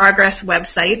work-in-progress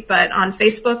website, but on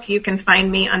Facebook you can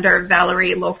find me under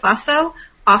Valerie Lofaso,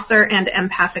 author and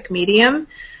empathic medium.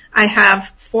 I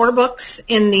have 4 books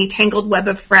in the Tangled Web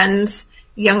of Friends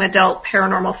young adult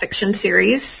paranormal fiction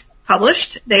series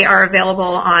published. They are available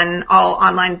on all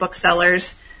online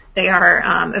booksellers. They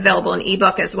are available in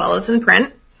ebook as well as in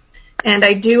print. And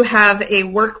I do have a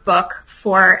workbook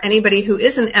for anybody who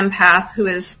is an empath who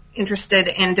is interested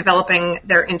in developing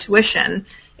their intuition.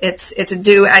 It's a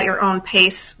do at your own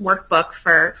pace workbook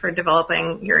for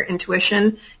developing your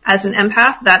intuition as an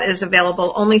empath. That is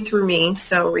available only through me,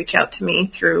 so reach out to me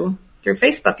through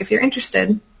Facebook if you're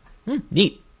interested.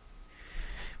 Neat.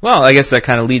 Well, I guess that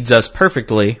kind of leads us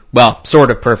perfectly, well,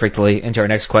 sort of perfectly, into our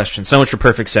next question. So much for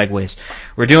perfect segues.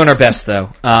 We're doing our best,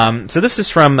 though. So this is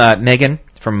from Megan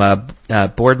from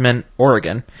Boardman,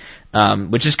 Oregon,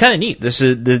 which is kind of neat. This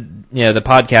is the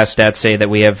podcast stats say that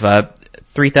we have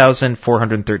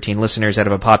 3,413 listeners out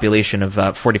of a population of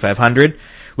 4,500,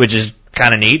 which is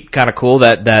kind of neat, kind of cool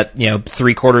that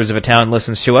 3/4 of a town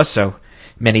listens to us. So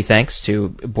many thanks to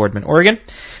Boardman, Oregon.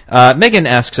 Megan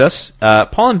asks us,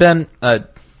 Paul and Ben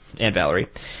and Valerie,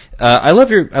 I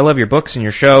love your books and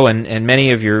your show, and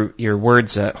many of your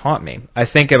words haunt me. I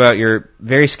think about your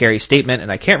very scary statement,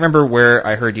 and I can't remember where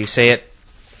I heard you say it,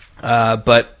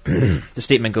 but the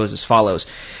statement goes as follows.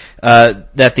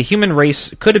 That the human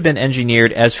race could have been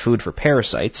engineered as food for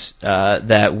parasites,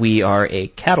 that we are a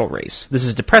cattle race. This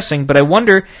is depressing, but I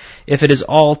wonder if it is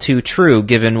all too true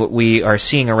given what we are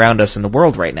seeing around us in the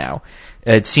world right now.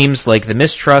 It seems like the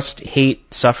mistrust,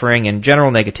 hate, suffering, and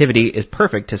general negativity is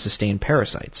perfect to sustain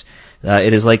parasites.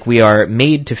 It is like we are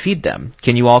made to feed them.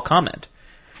 Can you all comment?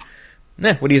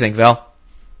 What do you think, Val?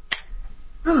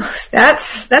 Oh,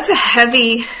 that's a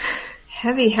heavy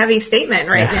statement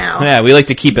right now. Yeah, we like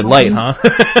to keep it light, huh?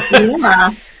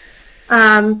 Yeah.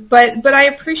 But I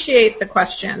appreciate the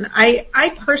question.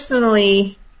 I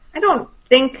personally, I don't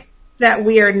think that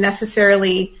we are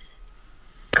necessarily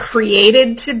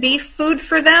created to be food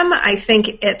for them. I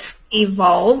think it's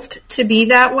evolved to be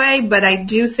that way, but I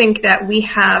do think that we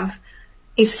have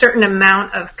a certain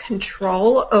amount of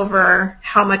control over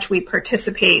how much we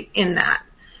participate in that.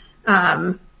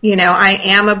 I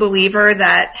am a believer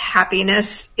that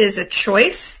happiness is a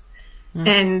choice,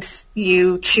 and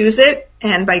you choose it,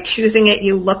 and by choosing it,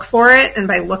 you look for it, and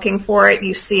by looking for it,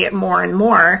 you see it more and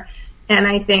more. And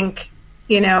I think,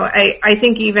 I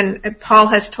think even Paul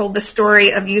has told the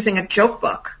story of using a joke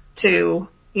book to,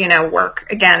 work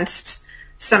against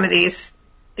some of these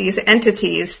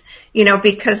entities,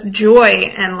 because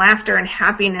joy and laughter and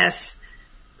happiness,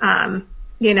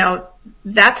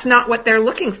 that's not what they're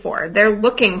looking for. They're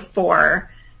looking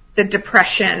for the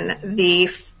depression, the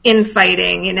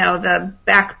infighting, the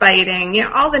backbiting,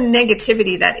 all the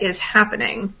negativity that is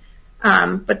happening.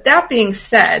 But that being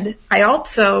said,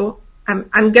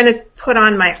 I'm going to put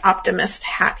on my optimist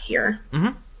hat here.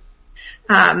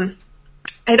 Mm-hmm.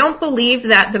 I don't believe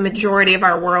that the majority of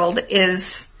our world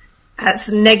is as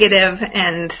negative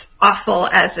and awful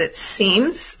as it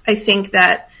seems. I think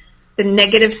that the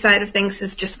negative side of things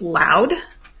is just loud,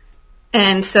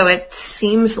 and so it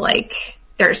seems like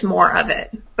there's more of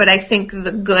it. But I think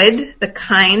the good, the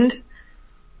kind,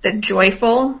 the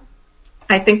joyful,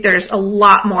 I think there's a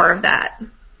lot more of that,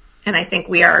 and I think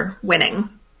we are winning.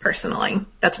 Personally,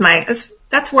 that's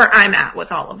that's where I'm at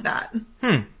with all of that.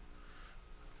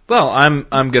 Well,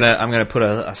 I'm gonna put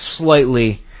a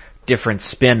slightly different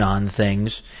spin on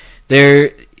things.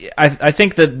 I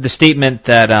think that the statement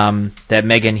that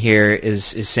Megan here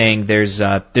is saying there's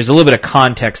a little bit of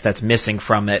context that's missing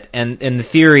from it, and the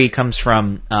theory comes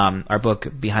from our book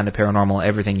Behind the Paranormal.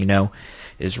 Everything You Know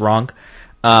Is Wrong,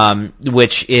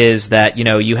 which is that you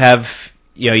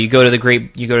go to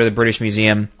the British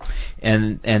Museum,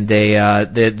 and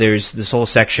there's this whole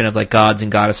section of like gods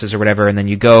and goddesses or whatever, and then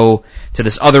you go to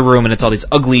this other room and it's all these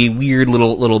ugly, weird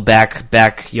little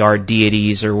backyard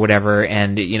deities or whatever,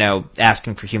 and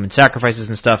asking for human sacrifices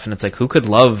and stuff, and it's like, who could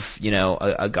love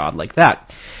a god like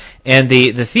that? And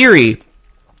the theory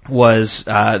was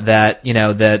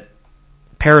that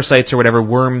parasites or whatever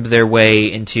wormed their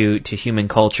way into human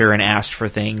culture and asked for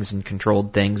things and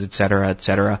controlled things, et cetera, et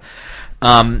cetera.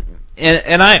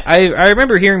 And I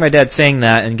remember hearing my dad saying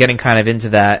that and getting kind of into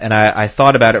that, and I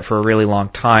thought about it for a really long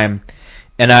time.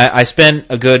 And I spent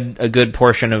a good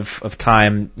portion of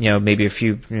time, maybe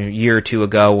a year or two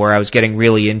ago, where I was getting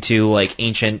really into like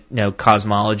ancient,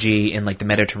 cosmology in like the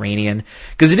Mediterranean,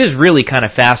 because it is really kind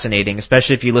of fascinating,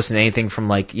 especially if you listen to anything from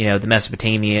like, the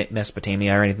Mesopotamia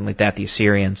or anything like that, the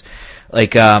Assyrians.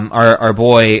 Like, our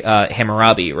boy,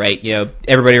 Hammurabi, right?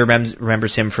 Everybody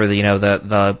remembers him for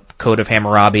the Code of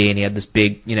Hammurabi, and he had this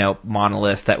big,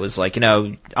 monolith that was like,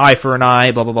 eye for an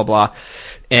eye, blah, blah, blah, blah.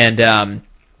 And,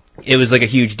 it was like a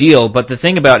huge deal. But the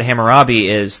thing about Hammurabi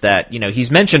is that,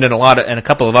 he's mentioned in a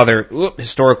couple of other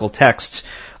historical texts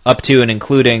up to and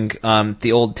including,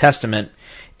 the Old Testament.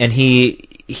 And he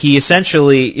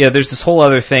essentially, there's this whole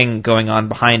other thing going on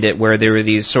behind it where there were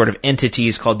these sort of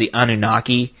entities called the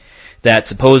Anunnaki that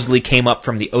supposedly came up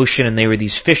from the ocean, and they were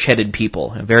these fish-headed people,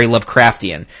 very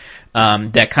Lovecraftian,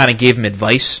 that kind of gave him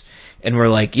advice, and were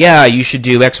like, yeah, you should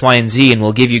do X, Y, and Z, and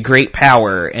we'll give you great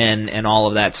power, and all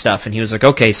of that stuff. And he was like,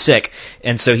 okay, sick.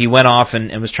 And so he went off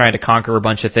and was trying to conquer a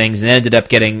bunch of things, and ended up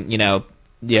getting,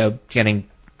 getting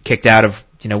kicked out of,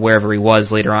 wherever he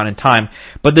was later on in time.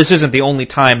 But this isn't the only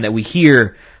time that we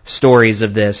hear stories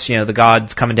of this, the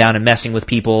gods coming down and messing with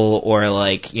people, or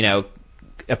like,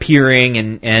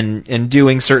 appearing and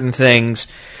doing certain things.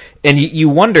 And you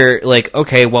wonder, like,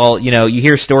 okay, well, you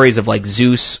hear stories of like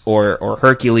Zeus or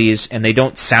Hercules, and they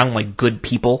don't sound like good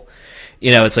people.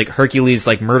 It's like Hercules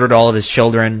like murdered all of his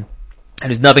children,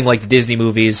 and it's nothing like the Disney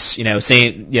movies,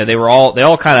 saying, they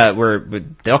all kind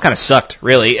of sucked,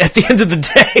 really, at the end of the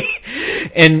day.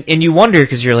 And you wonder,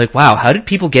 because you're like, wow, how did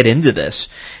people get into this?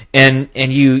 And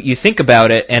you think about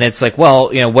it, and it's like,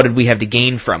 well, what did we have to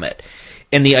gain from it?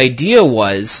 And the idea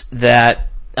was that,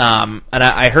 and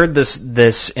I heard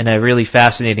this in a really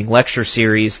fascinating lecture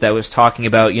series that was talking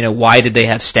about, why did they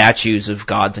have statues of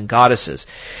gods and goddesses?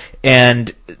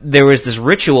 And there was this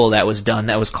ritual that was done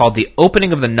that was called the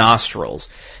opening of the nostrils.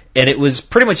 And it was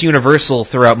pretty much universal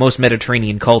throughout most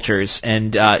Mediterranean cultures.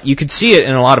 And you could see it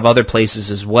in a lot of other places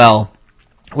as well,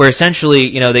 where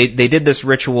essentially, they did this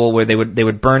ritual where they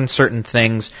would burn certain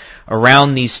things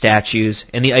around these statues.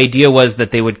 And the idea was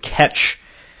that they would catch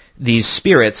these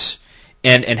spirits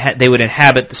and they would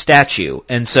inhabit the statue.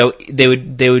 And so they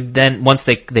would then, once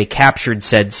they captured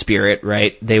said spirit,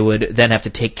 right, they would then have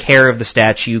to take care of the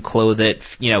statue, clothe it,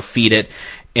 feed it.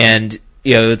 And,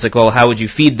 it's like, well, how would you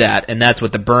feed that? And that's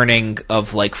what the burning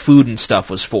of like food and stuff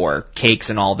was for, cakes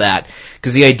and all that.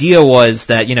 Because the idea was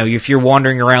that, if you're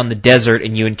wandering around the desert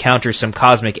and you encounter some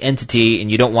cosmic entity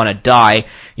and you don't want to die,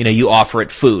 you offer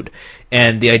it food.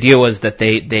 And the idea was that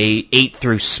they ate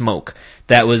through smoke.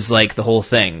 That was like the whole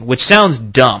thing, which sounds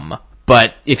dumb,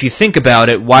 but if you think about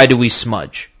it, why do we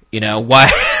smudge?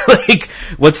 Why, like,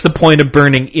 what's the point of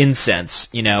burning incense?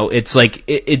 It's like,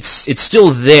 it's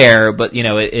still there, but,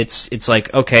 it's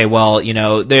like, okay, well,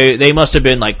 they must have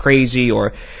been like crazy,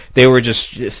 or they were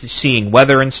just seeing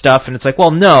weather and stuff, and it's like,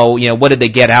 well, no, what did they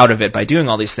get out of it by doing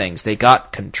all these things? They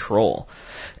got control.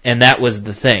 And that was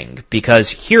the thing, because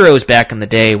heroes back in the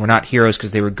day were not heroes because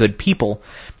they were good people.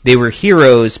 They were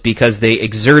heroes because they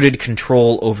exerted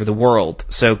control over the world.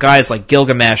 So guys like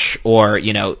Gilgamesh or,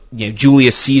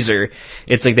 Julius Caesar,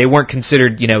 it's like they weren't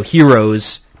considered,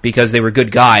 heroes because they were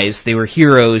good guys. They were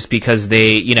heroes because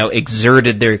they,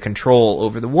 exerted their control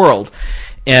over the world.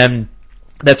 And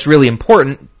that's really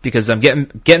important, because I'm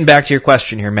getting back to your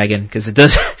question here, Megan, because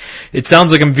it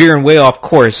sounds like I'm veering way off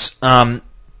course.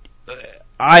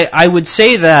 I would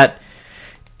say that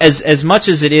as much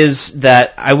as it is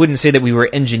that I wouldn't say that we were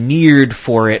engineered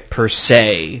for it per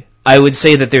se, I would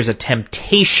say that there's a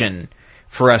temptation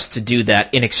for us to do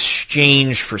that in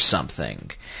exchange for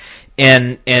something.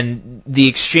 and the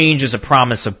exchange is a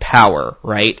promise of power,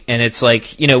 right? And it's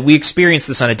like, we experience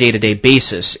this on a day-to-day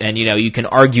basis, and, you can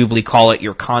arguably call it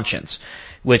your conscience,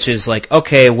 which is like,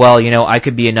 okay, well, I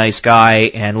could be a nice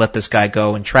guy and let this guy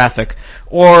go in traffic,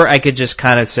 or I could just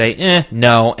kind of say,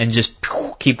 no, and just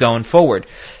keep going forward.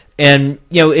 And,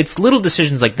 it's little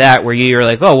decisions like that where you're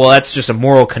like, oh, well, that's just a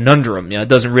moral conundrum. It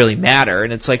doesn't really matter.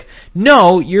 And it's like,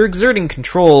 no, you're exerting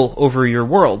control over your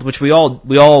world, which we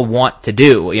all want to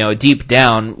do. Deep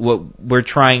down, we're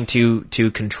trying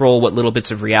to control what little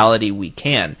bits of reality we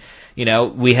can.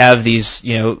 We have these,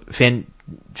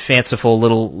 fanciful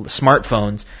little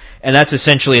smartphones, and that's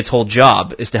essentially its whole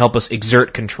job, is to help us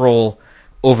exert control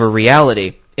over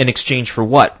reality in exchange for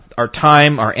what? Our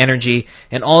time, our energy,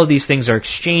 and all of these things are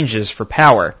exchanges for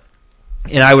power.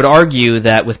 And I would argue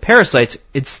that with parasites,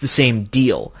 it's the same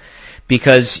deal,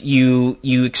 because you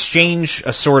exchange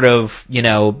a sort of,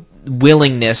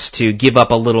 willingness to give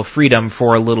up a little freedom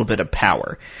for a little bit of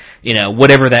power.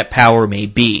 Whatever that power may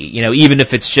be, even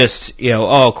if it's just,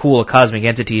 oh, cool, a cosmic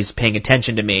entity is paying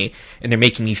attention to me and they're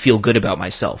making me feel good about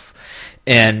myself.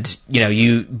 And,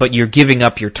 but you're giving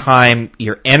up your time,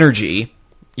 your energy,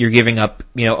 you're giving up,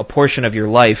 a portion of your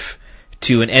life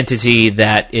to an entity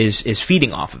that is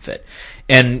feeding off of it.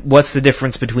 And what's the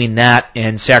difference between that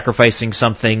and sacrificing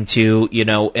something to,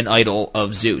 an idol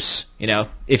of Zeus?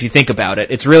 If you think about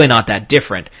it, it's really not that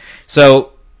different.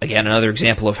 So, again, another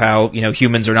example of how,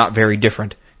 humans are not very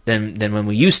different than when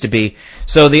we used to be.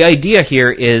 So the idea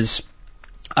here is,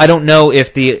 I don't know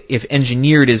if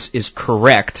engineered is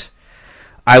correct.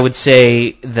 I would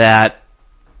say that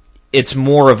it's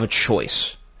more of a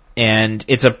choice. And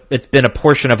it's been a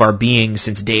portion of our being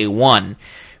since day one,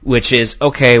 which is,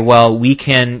 okay, well, we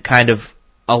can kind of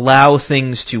allow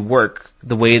things to work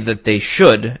the way that they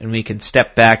should, and we can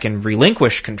step back and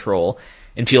relinquish control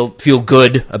and feel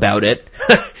good about it.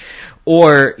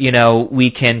 Or,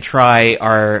 we can try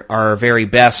our very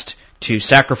best to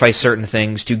sacrifice certain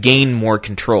things to gain more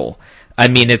control. I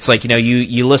mean, it's like,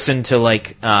 you listen to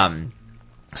like,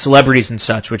 celebrities and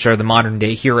such, which are the modern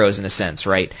day heroes in a sense,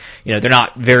 right? They're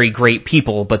not very great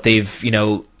people, but they've,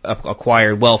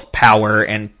 acquired wealth, power,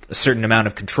 and a certain amount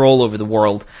of control over the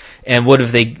world. And what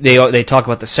if they talk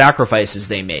about the sacrifices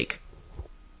they make?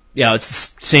 It's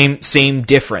the same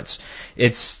difference.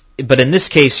 But in this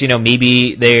case,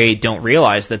 maybe they don't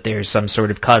realize that there's some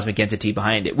sort of cosmic entity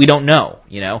behind it. We don't know,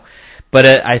 But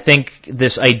I think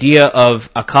this idea of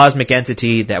a cosmic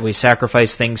entity that we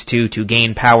sacrifice things to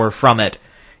gain power from it,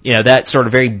 that sort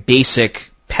of very basic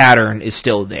pattern is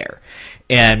still there.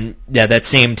 And that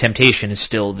same temptation is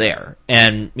still there.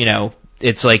 And,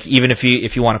 it's like, even if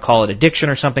you want to call it addiction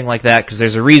or something like that, because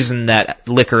there's a reason that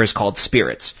liquor is called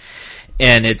spirits.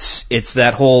 And it's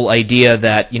that whole idea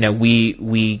that,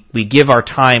 we give our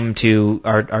time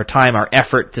our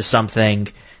effort to something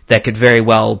that could very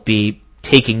well be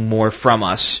taking more from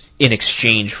us in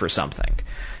exchange for something.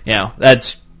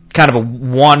 That's kind of a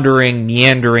wandering,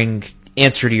 meandering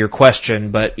answer to your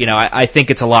question, but, I think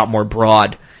it's a lot more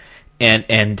broad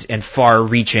and far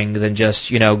reaching than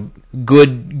just,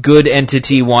 good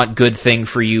entity want good thing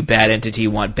for you, bad entity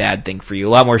want bad thing for you.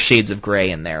 A lot more shades of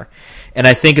gray in there. And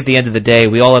I think at the end of the day,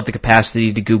 we all have the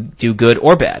capacity to do good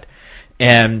or bad.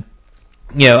 And,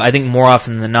 I think more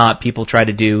often than not, people try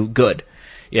to do good.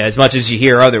 As much as you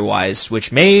hear otherwise,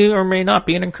 which may or may not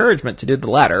be an encouragement to do the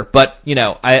latter. But,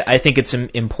 I think it's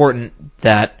important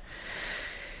that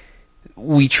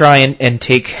we try and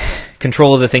take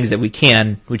control of the things that we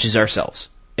can, which is ourselves.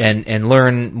 And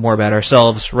learn more about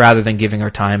ourselves rather than giving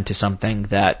our time to something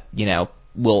that,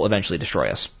 will eventually destroy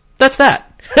us. That's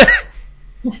that.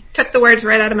 Took the words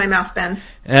right out of my mouth, Ben.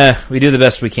 We do the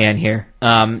best we can here.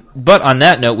 But on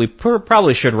that note, we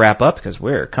probably should wrap up because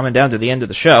we're coming down to the end of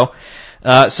the show.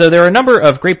 So there are a number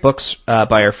of great books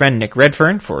by our friend Nick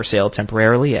Redfern for sale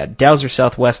temporarily at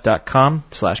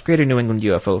dowsersouthwest.com/Greater New England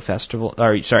UFO Festival,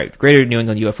 Greater New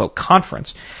England UFO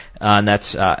Conference. And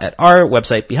that's at our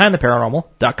website,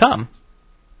 behindtheparanormal.com.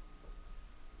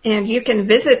 And you can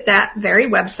visit that very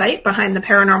website,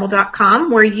 behindtheparanormal.com,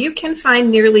 where you can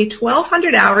find nearly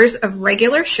 1,200 hours of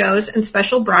regular shows and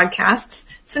special broadcasts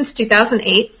since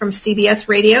 2008 from CBS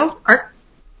Radio,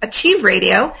 Achieve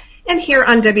Radio, and here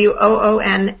on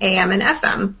WOON AM and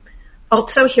FM.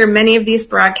 Also hear many of these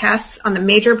broadcasts on the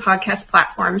major podcast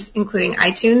platforms, including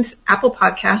iTunes, Apple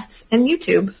Podcasts, and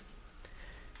YouTube.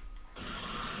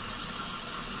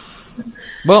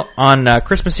 Well, on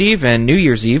Christmas Eve and New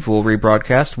Year's Eve, we'll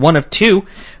rebroadcast one of two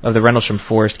of the Rendlesham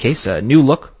Forest case, A New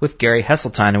Look with Gary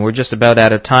Hesseltine, and we're just about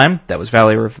out of time. That was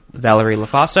Valerie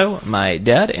Lofaso, my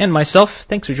dad, and myself.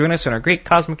 Thanks for joining us on our great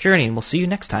cosmic journey, and we'll see you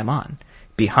next time on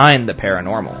Behind the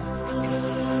Paranormal.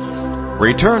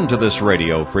 Return to this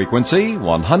radio frequency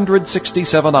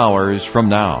 167 hours from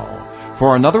now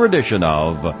for another edition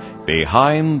of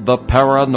Behind the Paranormal.